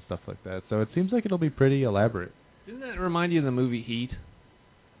things and stuff like that. So it seems like it'll be pretty elaborate. Didn't that remind you of the movie Heat?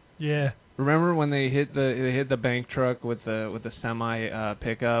 Yeah. Remember when they hit the bank truck with the semi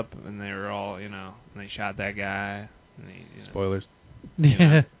pickup, and they were all, you know, and they shot that guy. And they, you know, spoilers.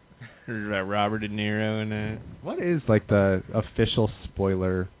 Yeah. Robert De Niro and what is like the official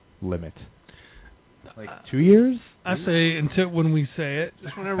spoiler limit? Like 2 years? I say until when we say it.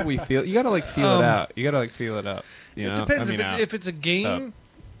 Just whenever we feel. You gotta like feel it out. You gotta like feel it out. You know? It depends. If it's a game.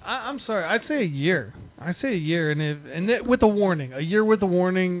 I'm sorry. I'd say a year. I'd say a year, with a warning. A year with a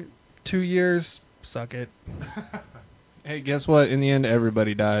warning. 2 years, suck it. Hey, guess what? In the end,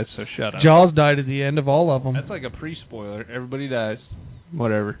 everybody dies, so shut up. Jaws died at the end of all of them. That's like a pre-spoiler. Everybody dies.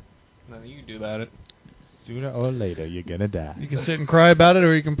 Whatever. Nothing you can do about it. Sooner or later, you're going to die. You can sit and cry about it,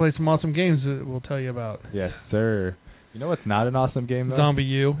 or you can play some awesome games that we'll tell you about. Yes, sir. You know what's not an awesome game, though? Zombie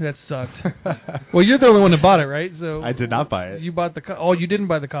U. That sucked. Well, you're the only one that bought it, right? So I did not buy it. You bought the you didn't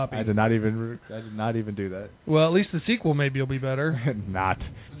buy the copy. I did not even do that. Well, at least the sequel maybe will be better. Not.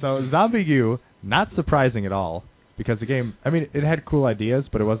 So Zombie U, not surprising at all, because the game, I mean, it had cool ideas,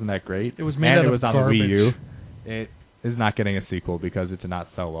 but it wasn't that great. It was made out of on garbage. the Wii U. It is not getting a sequel because it did not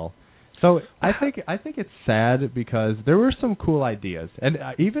sell well. So I think it's sad because there were some cool ideas, and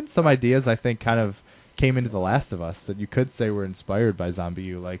even some ideas I think kind of came into The Last of Us that you could say were inspired by Zombie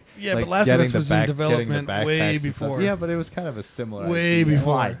U, like but Last of Us was in development way before. Yeah, but it was kind of a similar way idea.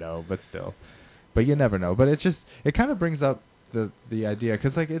 before. Well, I know, but still, but you never know. But it kind of brings up the idea,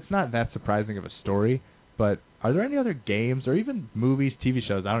 because like it's not that surprising of a story. But are there any other games or even movies, TV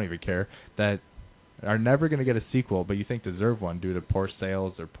shows, I don't even care, that are never going to get a sequel, but you think deserve one due to poor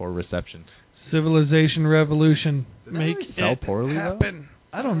sales or poor reception? Civilization Revolution. Make sell poorly happen. Though?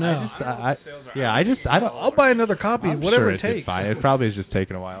 I don't know. I don't. I'll buy another copy. I'm whatever sure it takes. Fine. It probably is just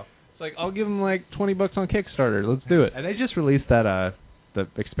taking a while. It's like, I'll give them like $20 on Kickstarter. Let's do it. And they just released that the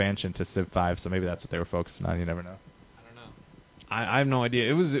expansion to Civ 5, so maybe that's what they were focusing on. You never know. I don't know. I have no idea.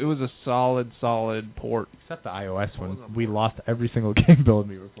 It was a solid port. Except the iOS one. We lost every single game build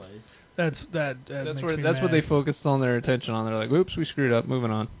we were playing. That's what they focused on their attention on. They're like, "Oops, we screwed up. Moving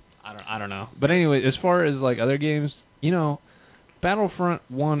on." I don't know. But anyway, as far as like other games, you know, Battlefront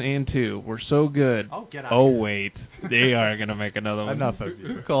 1 and 2 were so good. Wait, they are gonna make another one. Enough of you.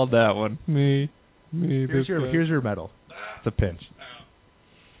 Who called that one? Me. Here's your medal. It's a pinch.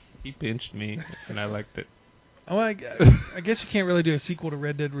 He pinched me, and I liked it. Oh, I guess you can't really do a sequel to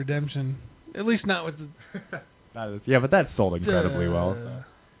Red Dead Redemption. At least not with the... Yeah, but that sold incredibly well.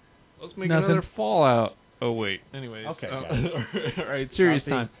 Let's make another Fallout. Oh, wait. Anyways. Okay. All right, serious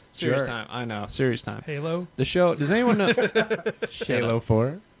time. Serious time. I know. Serious time. Halo? The show... Does anyone know... Halo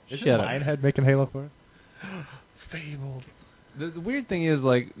 4? Isn't Lionhead making Halo 4? Fabled. The weird thing is,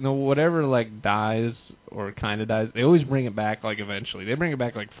 like, whatever, like, dies or kind of dies, they always bring it back, like, eventually. They bring it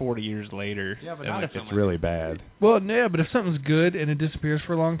back, like, 40 years later. Yeah, but not if it's really bad. Well, yeah, but if something's good and it disappears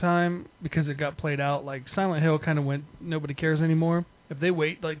for a long time because it got played out, like, Silent Hill kind of went, nobody cares anymore. If they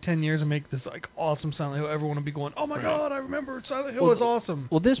wait, like, 10 years and make this, like, awesome Silent Hill, everyone will be going, oh, my God, I remember Silent Hill is awesome.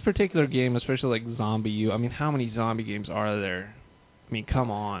 Well, this particular game, especially, like, Zombie U, I mean, how many zombie games are there? I mean,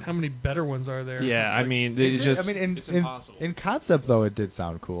 come on. How many better ones are there? Yeah, I mean, it's impossible. In concept, though, it did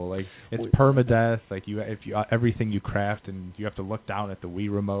sound cool. Like, it's permadeath. Like, everything you craft, and you have to look down at the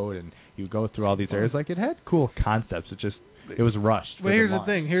Wii remote, and you go through all these areas. Like, it had cool concepts. It was rushed. Well, here's the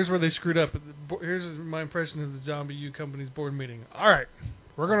thing. Here's where they screwed up. Here's my impression of the Zombie U company's board meeting. All right,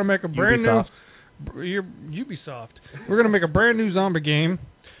 we're gonna make a brand you're Ubisoft. We're gonna make a brand new zombie game.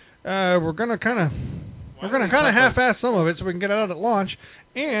 We're gonna kind of half-ass some of it so we can get it out at launch,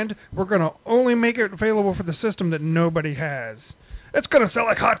 and we're gonna only make it available for the system that nobody has. It's gonna sell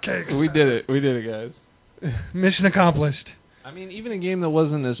like hotcakes. We did it, guys. Mission accomplished. I mean, even a game that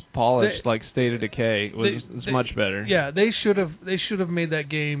wasn't as polished like State of Decay was much better. Yeah, they should have made that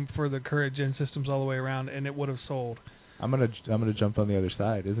game for the current gen systems all the way around, and it would have sold. I'm gonna jump on the other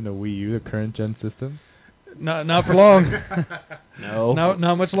side. Isn't a Wii U the current gen system? Not for long. No,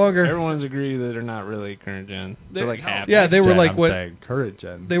 not much longer. Everyone's agreed that they're not really current gen. They're like half. Yeah, they were like I'm what? saying current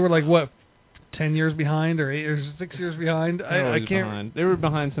gen. They were like what? 10 years behind or 8 or 6 years behind. I can't. Behind. They were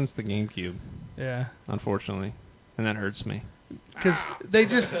behind since the GameCube. Yeah. Unfortunately, and that hurts me. Because they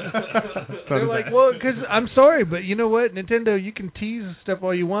just they're like, well, because I'm sorry, but you know what, Nintendo, you can tease stuff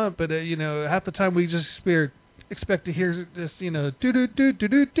all you want, but half the time we just expect to hear this, do do do do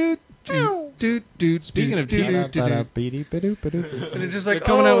do do do do. Speaking of teasing, and it's just like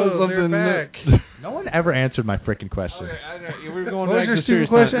coming out with they're something. back. No one ever answered my freaking question. Okay, I know. We were going What back was your to stupid serious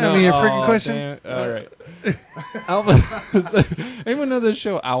question? time. I mean, your freaking question? All right. Alpha. Anyone know this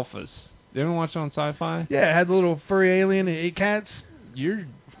show, Alphas? You ever watch it on Sci-Fi? Yeah, it had the little furry alien and 8 cats. You're.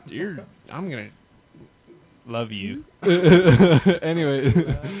 I'm gonna love you. Anyway,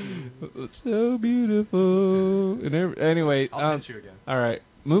 it's so beautiful. And anyway, I'll hit you again. all right.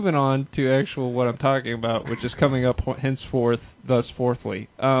 Moving on to actual what I'm talking about, which is coming up henceforth, thus fourthly.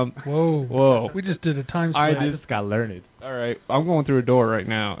 Whoa. We just did a time I split. just got learned. All right, I'm going through a door right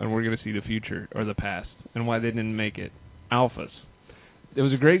now, and we're going to see the future or the past and why they didn't make it. Alphas. It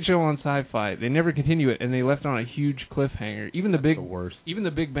was a great show on Sci-Fi. They never continue it, and they left it on a huge cliffhanger. Even the worst. Even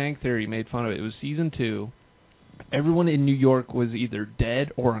the Big Bang Theory made fun of it. It was season 2. Everyone in New York was either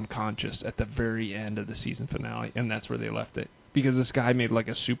dead or unconscious at the very end of the season finale, and that's where they left it. Because this guy made like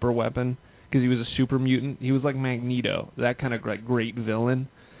a super weapon, because he was a super mutant. He was like Magneto, that kind of like great villain.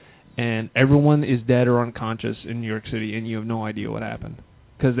 And everyone is dead or unconscious in New York City, and you have no idea what happened,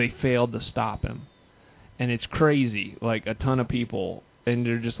 because they failed to stop him. And it's crazy, like a ton of people, and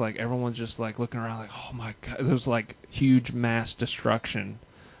they're just like, everyone's just like looking around like, oh my God, there's like huge mass destruction.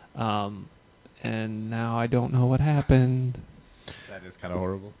 And now I don't know what happened. That is kind of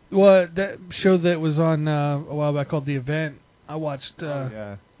horrible. Well, that show that was on a while back called The Event, I watched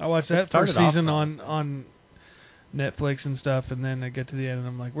Yeah. I watched that first started off season wrong. on Netflix and stuff, and then I get to the end and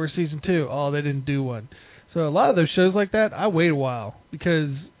I'm like, where's season 2? Oh, they didn't do one. So a lot of those shows like that, I wait a while because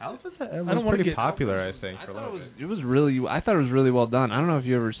Alphas I don't was want to pretty get popular, I think. I for a thought little bit. it was really. I thought it was really well done. I don't know if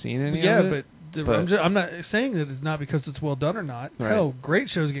you ever seen any. yeah, of it. but I'm not saying that it's not because it's well done or not. Right. Hell, great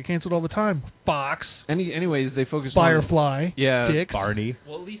shows get canceled all the time. Fox, Anyways, they focused on Firefly, Dicks. Barney.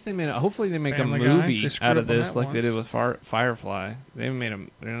 Well, at least they made. Hopefully, they make Family a Guy. movie They screwed out of up on this, that like one. they did with Firefly. They haven't made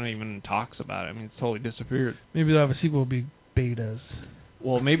they're not even in talks about it. I mean, it's totally disappeared. Maybe they'll have a sequel. Will be betas.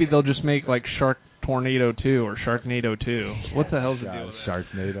 Well, maybe they'll just make like Shark Tornado 2 or Sharknado 2. What the hell's the deal with that?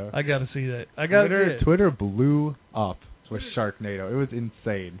 Sharknado. I gotta see that. I gotta see it. Twitter blew up with Sharknado. It was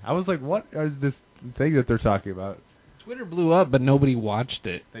insane. I was like, what is this thing that they're talking about? Twitter blew up, but nobody watched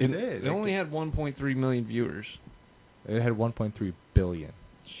it. They did. It only had 1.3 million viewers. It had 1.3 billion.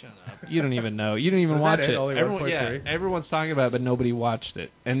 Shut up. You don't even know. You didn't even Was watch that it? it. Only 1.3? Everyone's talking about it, but nobody watched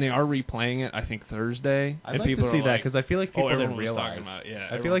it. And they are replaying it, I think, Thursday. I'd and like people to see are that like, because I feel like people didn't everyone was realize. talking about it. Yeah,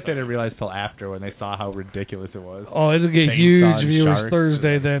 I feel like they didn't realize till after when they saw how ridiculous it was. Oh, it'll get Chainsaw huge viewers Sharks.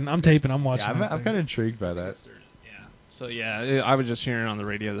 Thursday. Then I'm taping. I'm watching. Yeah, that I'm thing. kind of intrigued by that. Yeah. So, yeah, I was just hearing on the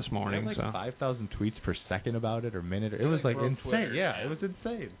radio this They morning. had like so 5,000 tweets per second about it or minute. It was like broke insane. Twitter. Yeah, it was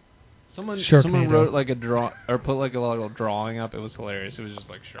insane. Someone Sharknado. wrote like a or put like a little drawing up. It was hilarious. It was just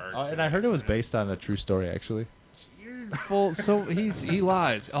like sharks. And I heard it was based on a true story, actually. You're full. So he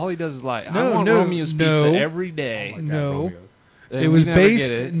lies. All he does is lie. I No, want no, Romeo's no. pizza every day. Oh my God, No. Romeo's. And It we was never based.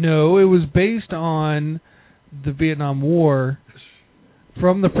 get it. No, it was based on the Vietnam War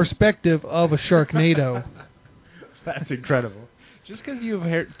from the perspective of a Sharknado. That's incredible. Just because you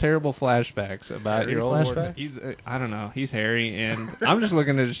have terrible flashbacks about Hairy your old flashback? he's I don't know. He's hairy, and I'm just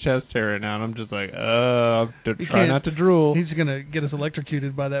looking at his chest hair right now, and I'm just like, try can't- not to drool. He's gonna get us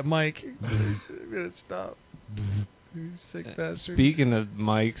electrocuted by that mic. Gonna stop. You sick bastard. Speaking of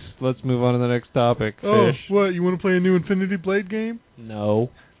mics, let's move on to the next topic. Oh, Fish. what? You want to play a new Infinity Blade game?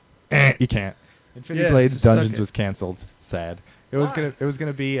 No. You can't. Infinity Yeah, Blade just Dungeons suck it. was canceled. Sad. It was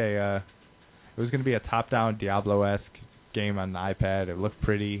gonna be a top-down Diablo-esque game on the iPad. It looked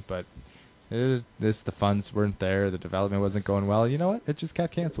pretty, but the funds weren't there. The development wasn't going well. You know what? It just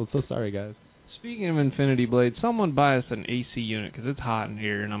got canceled. So sorry, guys. Speaking of Infinity Blade, someone buy us an AC unit because it's hot in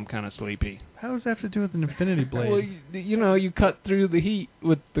here and I'm kind of sleepy. How does that have to do with an Infinity Blade? Well, you cut through the heat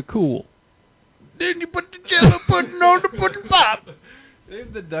with the cool. then you put the jello pudding on the pudding pop. They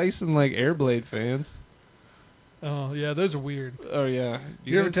have the Dyson like Airblade fans. Oh yeah, those are weird. Oh yeah.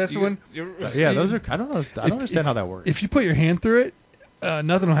 You ever tested one? Yeah, those are. I don't know. I don't understand how that works. If you put your hand through it,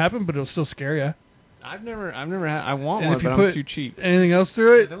 nothing will happen, but it'll still scare you. I've never had. I want And one, if you but put I'm too cheap. anything else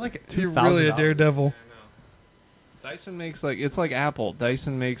through it, They're like you're really a daredevil. Dyson makes it's like Apple.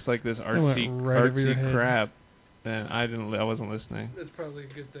 Dyson makes like this It went right over your head. artsy crap, and I wasn't listening. That's probably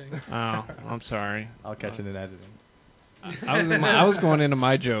a good thing. Oh, I'm sorry. I'll catch it in editing. I was going into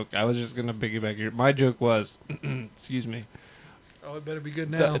my joke. I was just gonna piggyback here. My joke was, excuse me. Oh, it better be good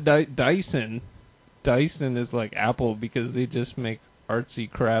now. Dyson is like Apple because they just make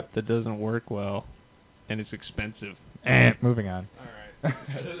artsy crap that doesn't work well, and it's expensive. And moving on. All right.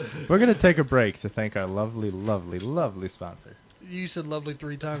 We're going to take a break to thank our lovely, lovely, lovely sponsor. You said lovely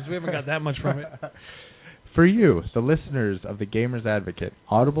 3 times. We haven't got that much from it. For you, the listeners of The Gamer's Advocate,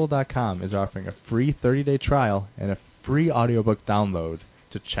 Audible.com is offering a free 30-day trial and a free audiobook download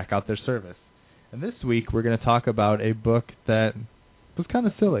to check out their service. And this week, we're going to talk about a book that was kind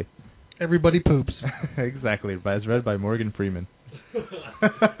of silly. Everybody poops. Exactly, as read by Morgan Freeman. I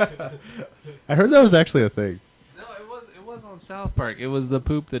heard that was actually a thing. It was on South Park. It was the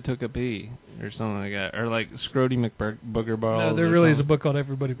poop that took a pee, or something like that, or like Scrody McBooger Balls. No, there really is a book called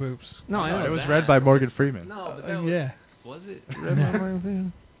Everybody Poops. No, I know it was that. read by Morgan Freeman. No, but was it read by Morgan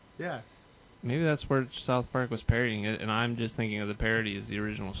Freeman? Yeah. Maybe that's where South Park was parodying it, and I'm just thinking of the parody as the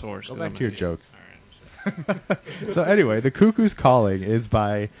original source. Go back to your jokes. All right. So anyway, The Cuckoo's Calling is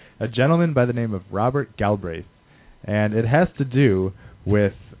by a gentleman by the name of Robert Galbraith, and it has to do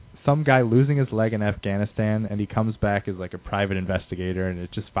with some guy losing his leg in Afghanistan, and he comes back as like a private investigator, and it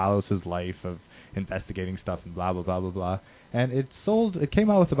just follows his life of investigating stuff and blah blah blah blah blah. And it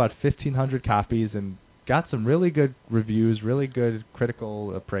came out with about 1,500 copies and got some really good reviews, really good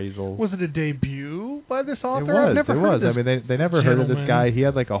critical appraisal. Was it a debut by this author? It was. I've never heard I mean, they never heard of this gentleman. guy. He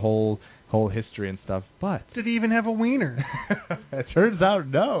had like a whole history and stuff, but Did he even have a wiener? it turns out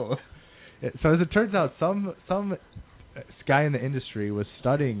no. So as it turns out, some guy in the industry was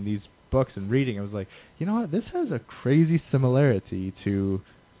studying these books and reading. It was like, you know what? This has a crazy similarity to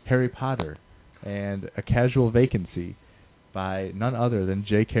Harry Potter and A Casual Vacancy by none other than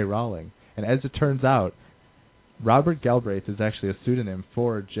J.K. Rowling. And as it turns out, Robert Galbraith is actually a pseudonym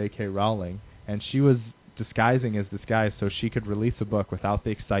for J.K. Rowling, and she was disguising as this guy so she could release a book without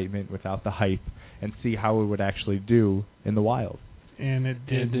the excitement, without the hype, and see how it would actually do in the wild. And it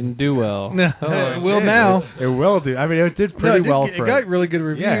didn't do well. No, it will now. It will do. I mean, it did pretty well for it got really good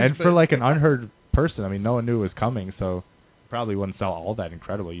reviews. Yeah, and for like an unheard person, I mean, no one knew it was coming, so probably wouldn't sell all that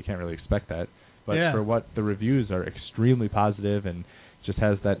incredible. You can't really expect that. But for what the reviews are extremely positive and just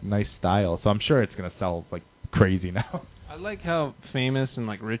has that nice style, so I'm sure it's going to sell like crazy now. I like how famous and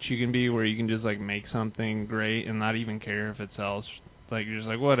like rich you can be, where you can just like make something great and not even care if it sells. Like you're just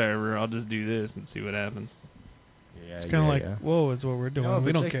like, whatever, I'll just do this and see what happens. Yeah, it's kind of like, whoa, it's what we're doing. No,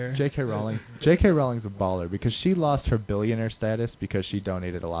 we don't care. J.K. Rowling's a baller because she lost her billionaire status because she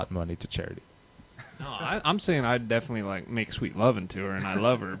donated a lot of money to charity. No, I'm saying I'd definitely like make sweet loving to her, and I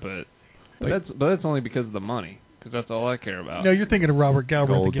love her, but that's only because of the money, because that's all I care about. No, you're thinking of Robert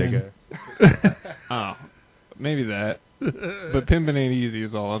Galbraith Gold again. digger. Oh, maybe that. But pimping ain't easy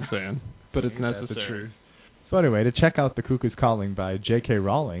is all I'm saying. But it's necessary. That's the truth. So anyway, to check out The Cuckoo's Calling by J.K.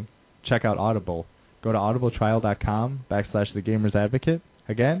 Rowling, check out Audible. Go to audibletrial.com/thegamersadvocate.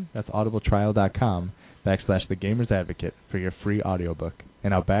 Again, that's audibletrial.com/thegamersadvocate for your free audiobook. And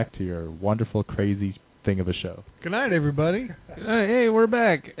now back to your wonderful, crazy thing of a show. Good night, everybody. Hey, we're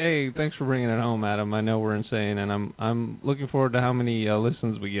back. Hey, thanks for bringing it home, Adam. I know we're insane, and I'm looking forward to how many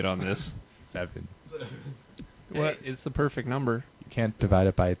listens we get on this. 7. What? Hey, it's the perfect number. You can't divide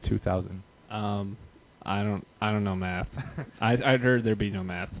it by 2,000. I don't know math. I'd heard there'd be no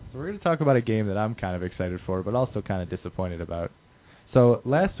math. So we're going to talk about a game that I'm kind of excited for, but also kind of disappointed about. So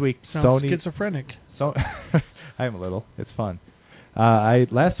last week, Sounds Sony schizophrenic. So I am a little. It's fun.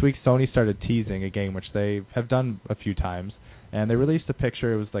 Last week, Sony started teasing a game which they have done a few times, and they released a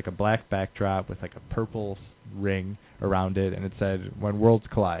picture. It was like a black backdrop with like a purple ring around it, and it said "When Worlds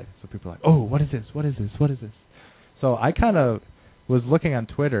Collide." So people are like, "Oh, what is this? What is this? What is this?" So I kind of was looking on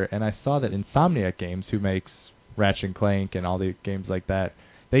Twitter, and I saw that Insomniac Games, who makes Ratchet & Clank and all the games like that,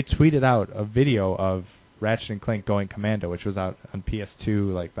 they tweeted out a video of Ratchet & Clank going commando, which was out on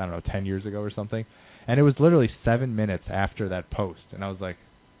PS2 like, I don't know, 10 years ago or something. And it was literally 7 minutes after that post. And I was like,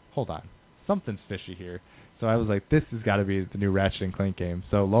 hold on, something's fishy here. So I was like, this has got to be the new Ratchet & Clank game.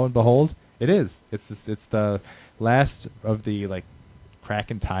 So lo and behold, it is. It's the last of the like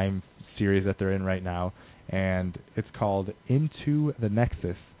Crack in Time series that they're in right now. And it's called Into the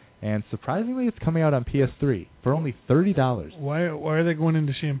Nexus, And surprisingly, it's coming out on PS3 for only $30. Why are they going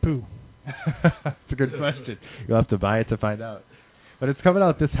into shampoo? It's a good question. You'll have to buy it to find out. But it's coming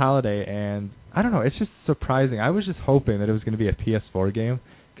out this holiday, and I don't know. It's just surprising. I was just hoping that it was going to be a PS4 game,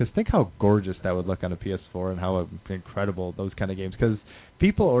 because think how gorgeous that would look on a PS4 and how incredible those kind of games. Because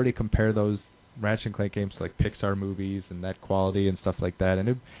people already compare those Ratchet & Clank games to like Pixar movies and that quality and stuff like that.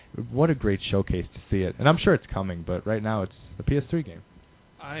 And what a great showcase to see it. And I'm sure it's coming, but right now it's a PS3 game.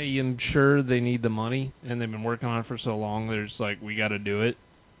 I am sure they need the money, and they've been working on it for so long. There's like, we got to do it.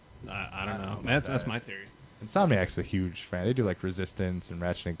 I don't know. That's my theory. Insomniac's a huge fan. They do like Resistance and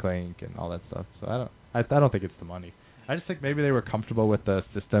Ratchet & Clank and all that stuff. So I don't think it's the money. I just think maybe they were comfortable with the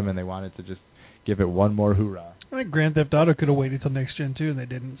system and they wanted to just give it one more hoorah. I think Grand Theft Auto could have waited till next gen too, and they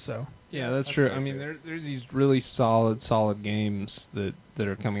didn't. So yeah, that's true. I mean, there's these really solid games that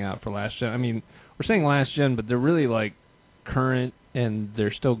are coming out for last gen. I mean, we're saying last gen, but they're really like current and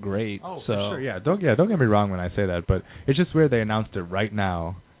they're still great. Oh, so. for sure. Yeah, don't get me wrong when I say that, but it's just weird they announced it right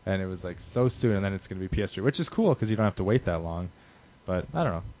now, and it was like so soon, and then it's going to be PS3, which is cool because you don't have to wait that long. But I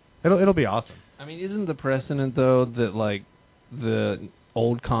don't know. It'll be awesome. I mean, isn't the precedent though that like the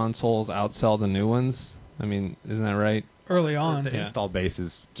old consoles outsell the new ones? I mean, isn't that right? Early on, the install base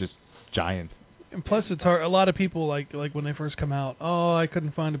is just giant. And plus, it's hard. A lot of people like when they first come out. Oh, I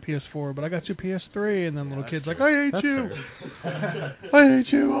couldn't find a PS4, but I got you PS3, and then little kids like, I hate you. I hate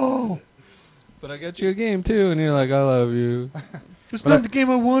you. Oh, but I got you a game too, and you're like, I love you. It's not the game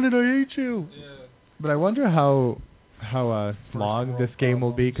I wanted. I hate you. Yeah. But I wonder how long this game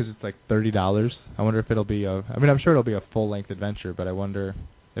will be, because it's like $30. I wonder if it'll be I'm sure it'll be a full-length adventure, but I wonder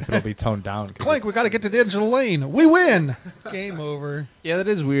if it'll be toned down. Clank, we got to get to the edge of the lane. We win. Game over. Yeah, that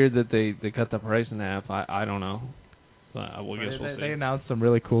is weird that they cut the price in half. I don't know. We'll see. They announced some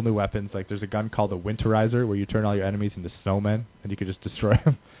really cool new weapons. Like there's a gun called the Winterizer, where you turn all your enemies into snowmen, and you can just destroy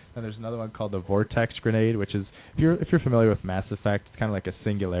them. And there's another one called the Vortex Grenade, which is, if you're familiar with Mass Effect, it's kind of like a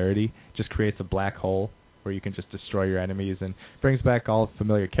singularity. It just creates a black hole where you can just destroy your enemies, and brings back all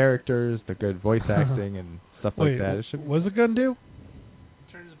familiar characters, the good voice acting and stuff like that. What does the gun do?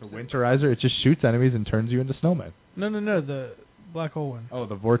 The Winterizer, it just shoots enemies and turns you into snowmen. No, the black hole one. Oh,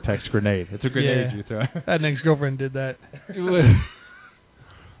 the Vortex Grenade. It's a grenade you throw. That ex-girlfriend did that. She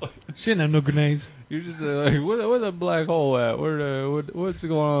didn't have no grenades. You're just like, where's the black hole at? What's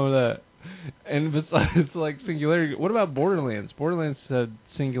going on with that? And besides, like, singularity, what about Borderlands? Borderlands had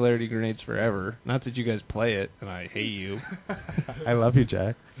singularity grenades forever. Not that you guys play it, and I hate you. I love you,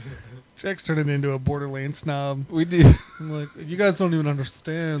 Jack. Jack's turning into a Borderlands snob. We do. I'm like, you guys don't even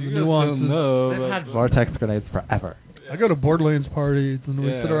understand the nuances. They've had Vortex grenades forever. I go to Borderlands parties, and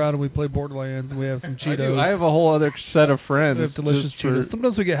we sit around and we play Borderlands, and we have some Cheetos. I have a whole other set of friends. We have delicious Cheetos.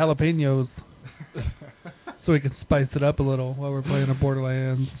 Sometimes we get jalapenos. So we can spice it up a little while we're playing a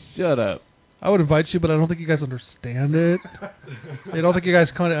Borderlands. Shut up. I would invite you, but I don't think you guys understand it. I don't think you guys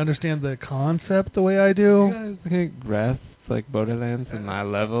kind of understand the concept the way I do. You guys can't grasp like Borderlands and my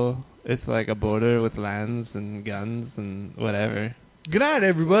level. It's like a border with lands and guns and whatever. Good night,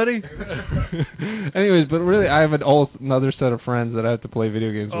 everybody. Anyways, but really, I have another set of friends that I have to play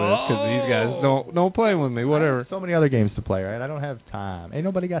video games with because these guys don't play with me. Whatever. So many other games to play, right? I don't have time. Ain't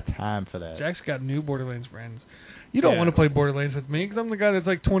nobody got time for that. Jack's got new Borderlands friends. You don't want to play Borderlands with me because I'm the guy that's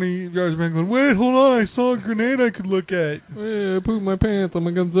like 20 yards back going, wait, hold on, I saw a grenade I could look at. Yeah, I pooped my pants. I'm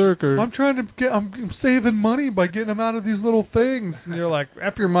a berserker. I'm saving money by getting them out of these little things. And you're like,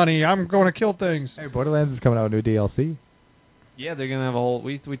 F your money, I'm going to kill things. Hey, Borderlands is coming out with new DLC. Yeah, they're gonna have a whole.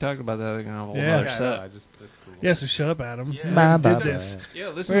 We talked about that. They're gonna have a whole other set. That's cool. Yeah, so shut up, Adam. Yeah,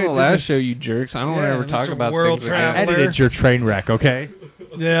 listen to the last show, you jerks. I don't want to ever talk about world things traveler. like Edited your train wreck, okay?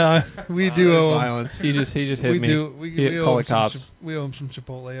 Yeah, we do owe violence. He just hit me. We call owe the cops. We owe him some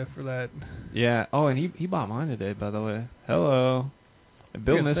Chipotle for that. Yeah. Oh, and he bought mine today, by the way. Hello. And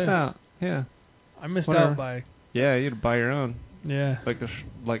Bill missed out. Yeah. I missed out by. Yeah, you had to buy your own. Yeah. Like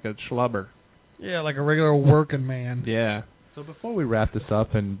a schlubber. Yeah, like a regular working man. Yeah. So before we wrap this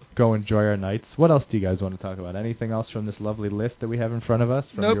up and go enjoy our nights, what else do you guys want to talk about? Anything else from this lovely list that we have in front of us?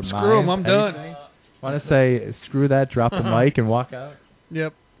 From nope, your screw them. I'm done. Want to say screw that, drop the mic, and walk out?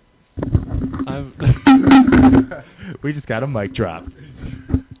 Yep. We just got a mic drop.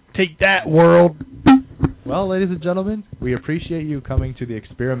 Take that, world. Well, ladies and gentlemen, we appreciate you coming to the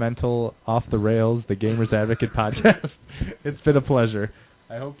experimental, off-the-rails, the Gamers Advocate podcast. It's been a pleasure.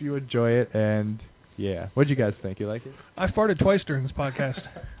 I hope you enjoy it, and... yeah. What'd you guys think? You like it? I farted twice during this podcast.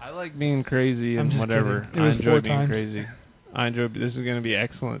 I like being crazy and whatever. I enjoy being crazy. I enjoy. This is going to be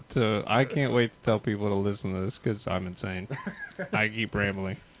excellent. I can't wait to tell people to listen to this because I'm insane. I keep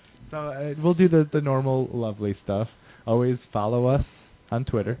rambling. So we'll do the normal lovely stuff. Always follow us on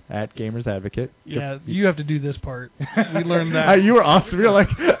Twitter at Gamers Advocate. Yeah, you have to do this part. We learned that. You were awesome. You were like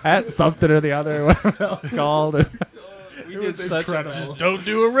at something or the other, whatever it's called. We It was did incredible. Don't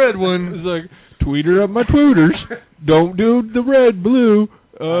do a red one. It's like, tweeter up my tweeters. Don't do the red, blue.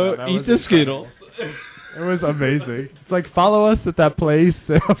 know, that Eat was the incredible. Skittles. It was amazing. It's like, follow us at that place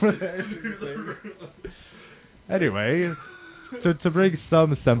over there. Anyway, to bring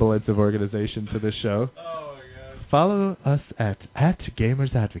some semblance of organization to this show, follow us at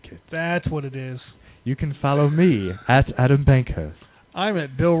Gamers Advocate. That's what it is. You can follow me at Adam Bankhurst. I'm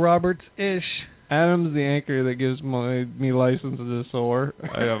at Bill Roberts-ish. Adam's the anchor that gives me license to soar.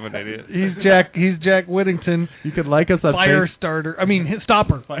 I am an idiot. He's Jack Whittington. You can like us on Fire starter. I mean,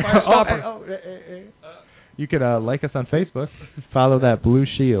 stopper. Fire stopper. You can like us on Facebook. Follow that blue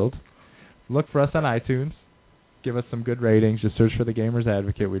shield. Look for us on iTunes. Give us some good ratings. Just search for the Gamers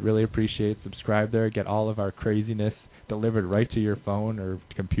Advocate. We'd really appreciate it. Subscribe there. Get all of our craziness delivered right to your phone or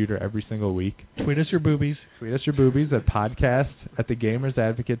computer every single week. Tweet us your boobies. Tweet us your boobies at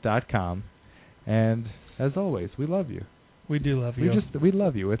podcast@thegamersadvocate.com. And as always, we love you. We do love you. We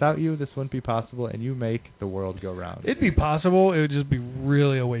love you. Without you, this wouldn't be possible, and you make the world go round. It'd be possible. It would just be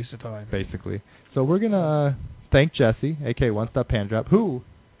really a waste of time. Basically. So we're going to thank Jesse, a.k.a. One Stop Hand Drop, who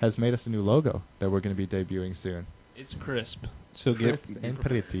has made us a new logo that we're going to be debuting soon. It's crisp. So get And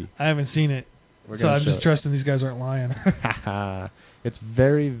pretty. I haven't seen it. We're So gonna I'm show just trusting these guys aren't lying. It's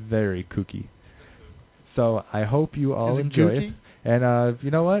very, very kooky. So I hope you all Is it enjoy kooky? it. And you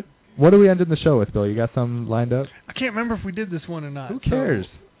know what? What do we end in the show with, Bill? You got something lined up? I can't remember if we did this one or not. Who cares?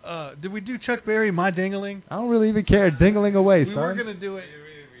 So, did we do Chuck Berry, My Dingling? I don't really even care. Dingling away, We son. were going to do it.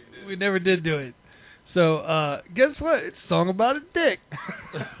 We never did do it. So, guess what? It's a song about a dick.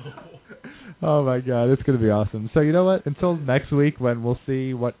 Oh, my God. It's going to be awesome. So, you know what? Until next week when we'll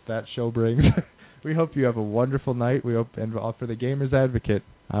see what that show brings, we hope you have a wonderful night. We hope, and for the Gamers Advocate,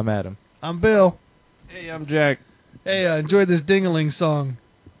 I'm Adam. I'm Bill. Hey, I'm Jack. Hey, enjoy this Ding-a-ling song.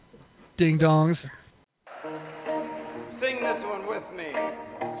 Ding dongs. Sing this one with me.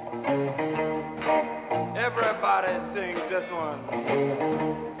 Everybody sing this one.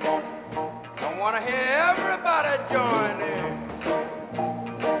 I want to hear everybody join in.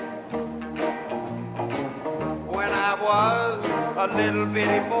 When I was a little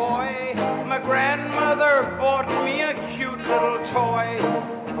bitty boy, my grandmother bought me a cute little toy.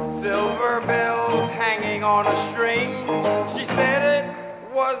 Silver bells hanging on a string. She said it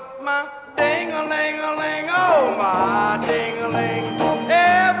was my ding-a-ling-a-ling, oh my ding-a-ling.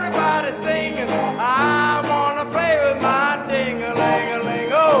 Everybody singing, I wanna play with my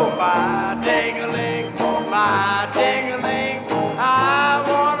ding-a-ling-a-ling, oh my ding-a-ling, my ding-a-ling. I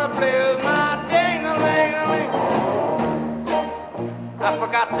wanna play with my ding-a-ling-a-ling. I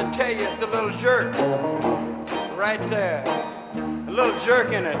forgot to tell you, it's a little jerk right there, a little jerk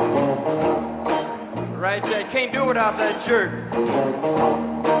in it. Right there. Can't do without that jerk.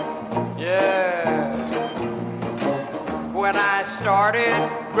 Yeah. When I started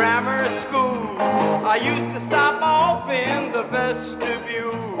grammar school, I used to stop off in the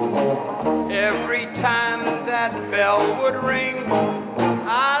vestibule. Every time that bell would ring,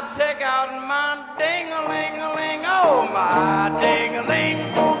 I'd take out my ding-a-ling-a-ling, oh my ding-a-ling.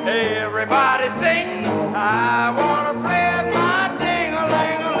 Hey, everybody sing, I wanna play my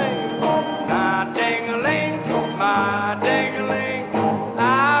ding-a-ling-a-ling. My ding-a-ling, my ding-a-ling,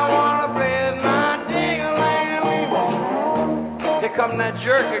 I wanna play my ding-a-ling-a-ling. Here come that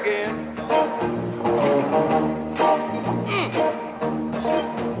jerk again.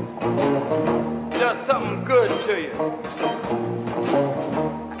 Does something good to you.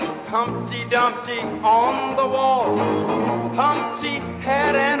 Humpty Dumpty on the wall. Humpty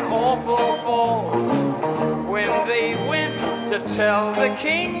had an awful fall. When they went to tell the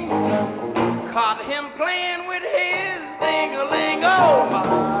king, caught him playing with his ding-a-ling. Oh,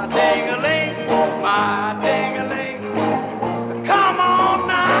 my ding-a-ling, my ding-a-ling. Come on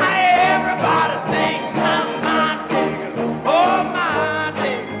now, everybody sing. My ding-a-ling, oh, my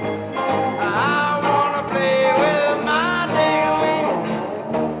ding-a-ling. I want to play with my ding-a-ling.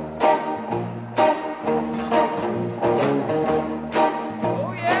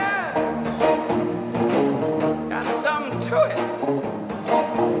 Oh, yeah. Got something to it.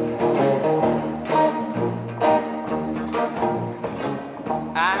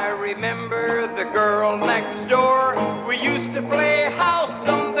 I remember the girl next door. We used to play house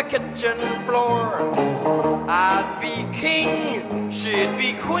on the kitchen floor. I'd be king, she'd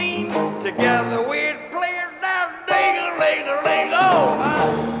be queen. Together we'd play it down, ding-a-ling-a-ling. Oh, my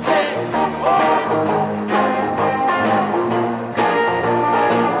ding.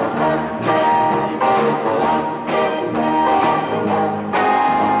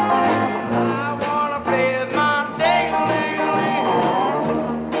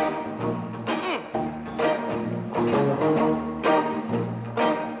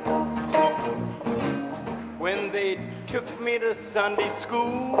 Sunday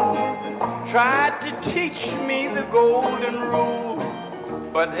school tried to teach me the golden rule,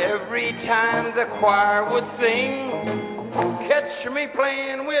 but every time the choir would sing, catch me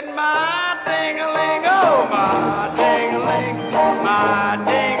playing with my ding-a-ling, oh, my ding-a-ling, my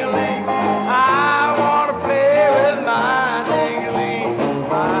ding-a-ling. I want to play with my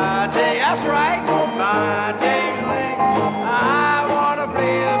ding-a-ling, my ding. That's right, my ding-a-ling. I want to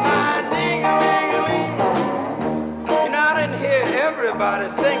play with my ding-a-ling-a-ling. You know, I didn't hear everybody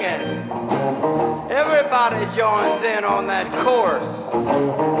singing. Everybody joins in on that chorus.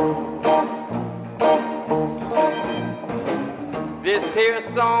 This here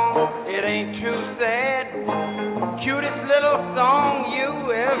song, it ain't too sad. Cutest little song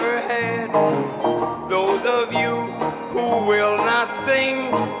you ever had. Those of you who will not sing,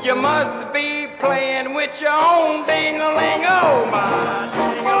 you must be playing with your own ding-a-ling. Oh, my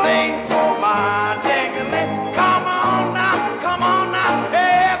ding-a-ling, my ding-a-ling.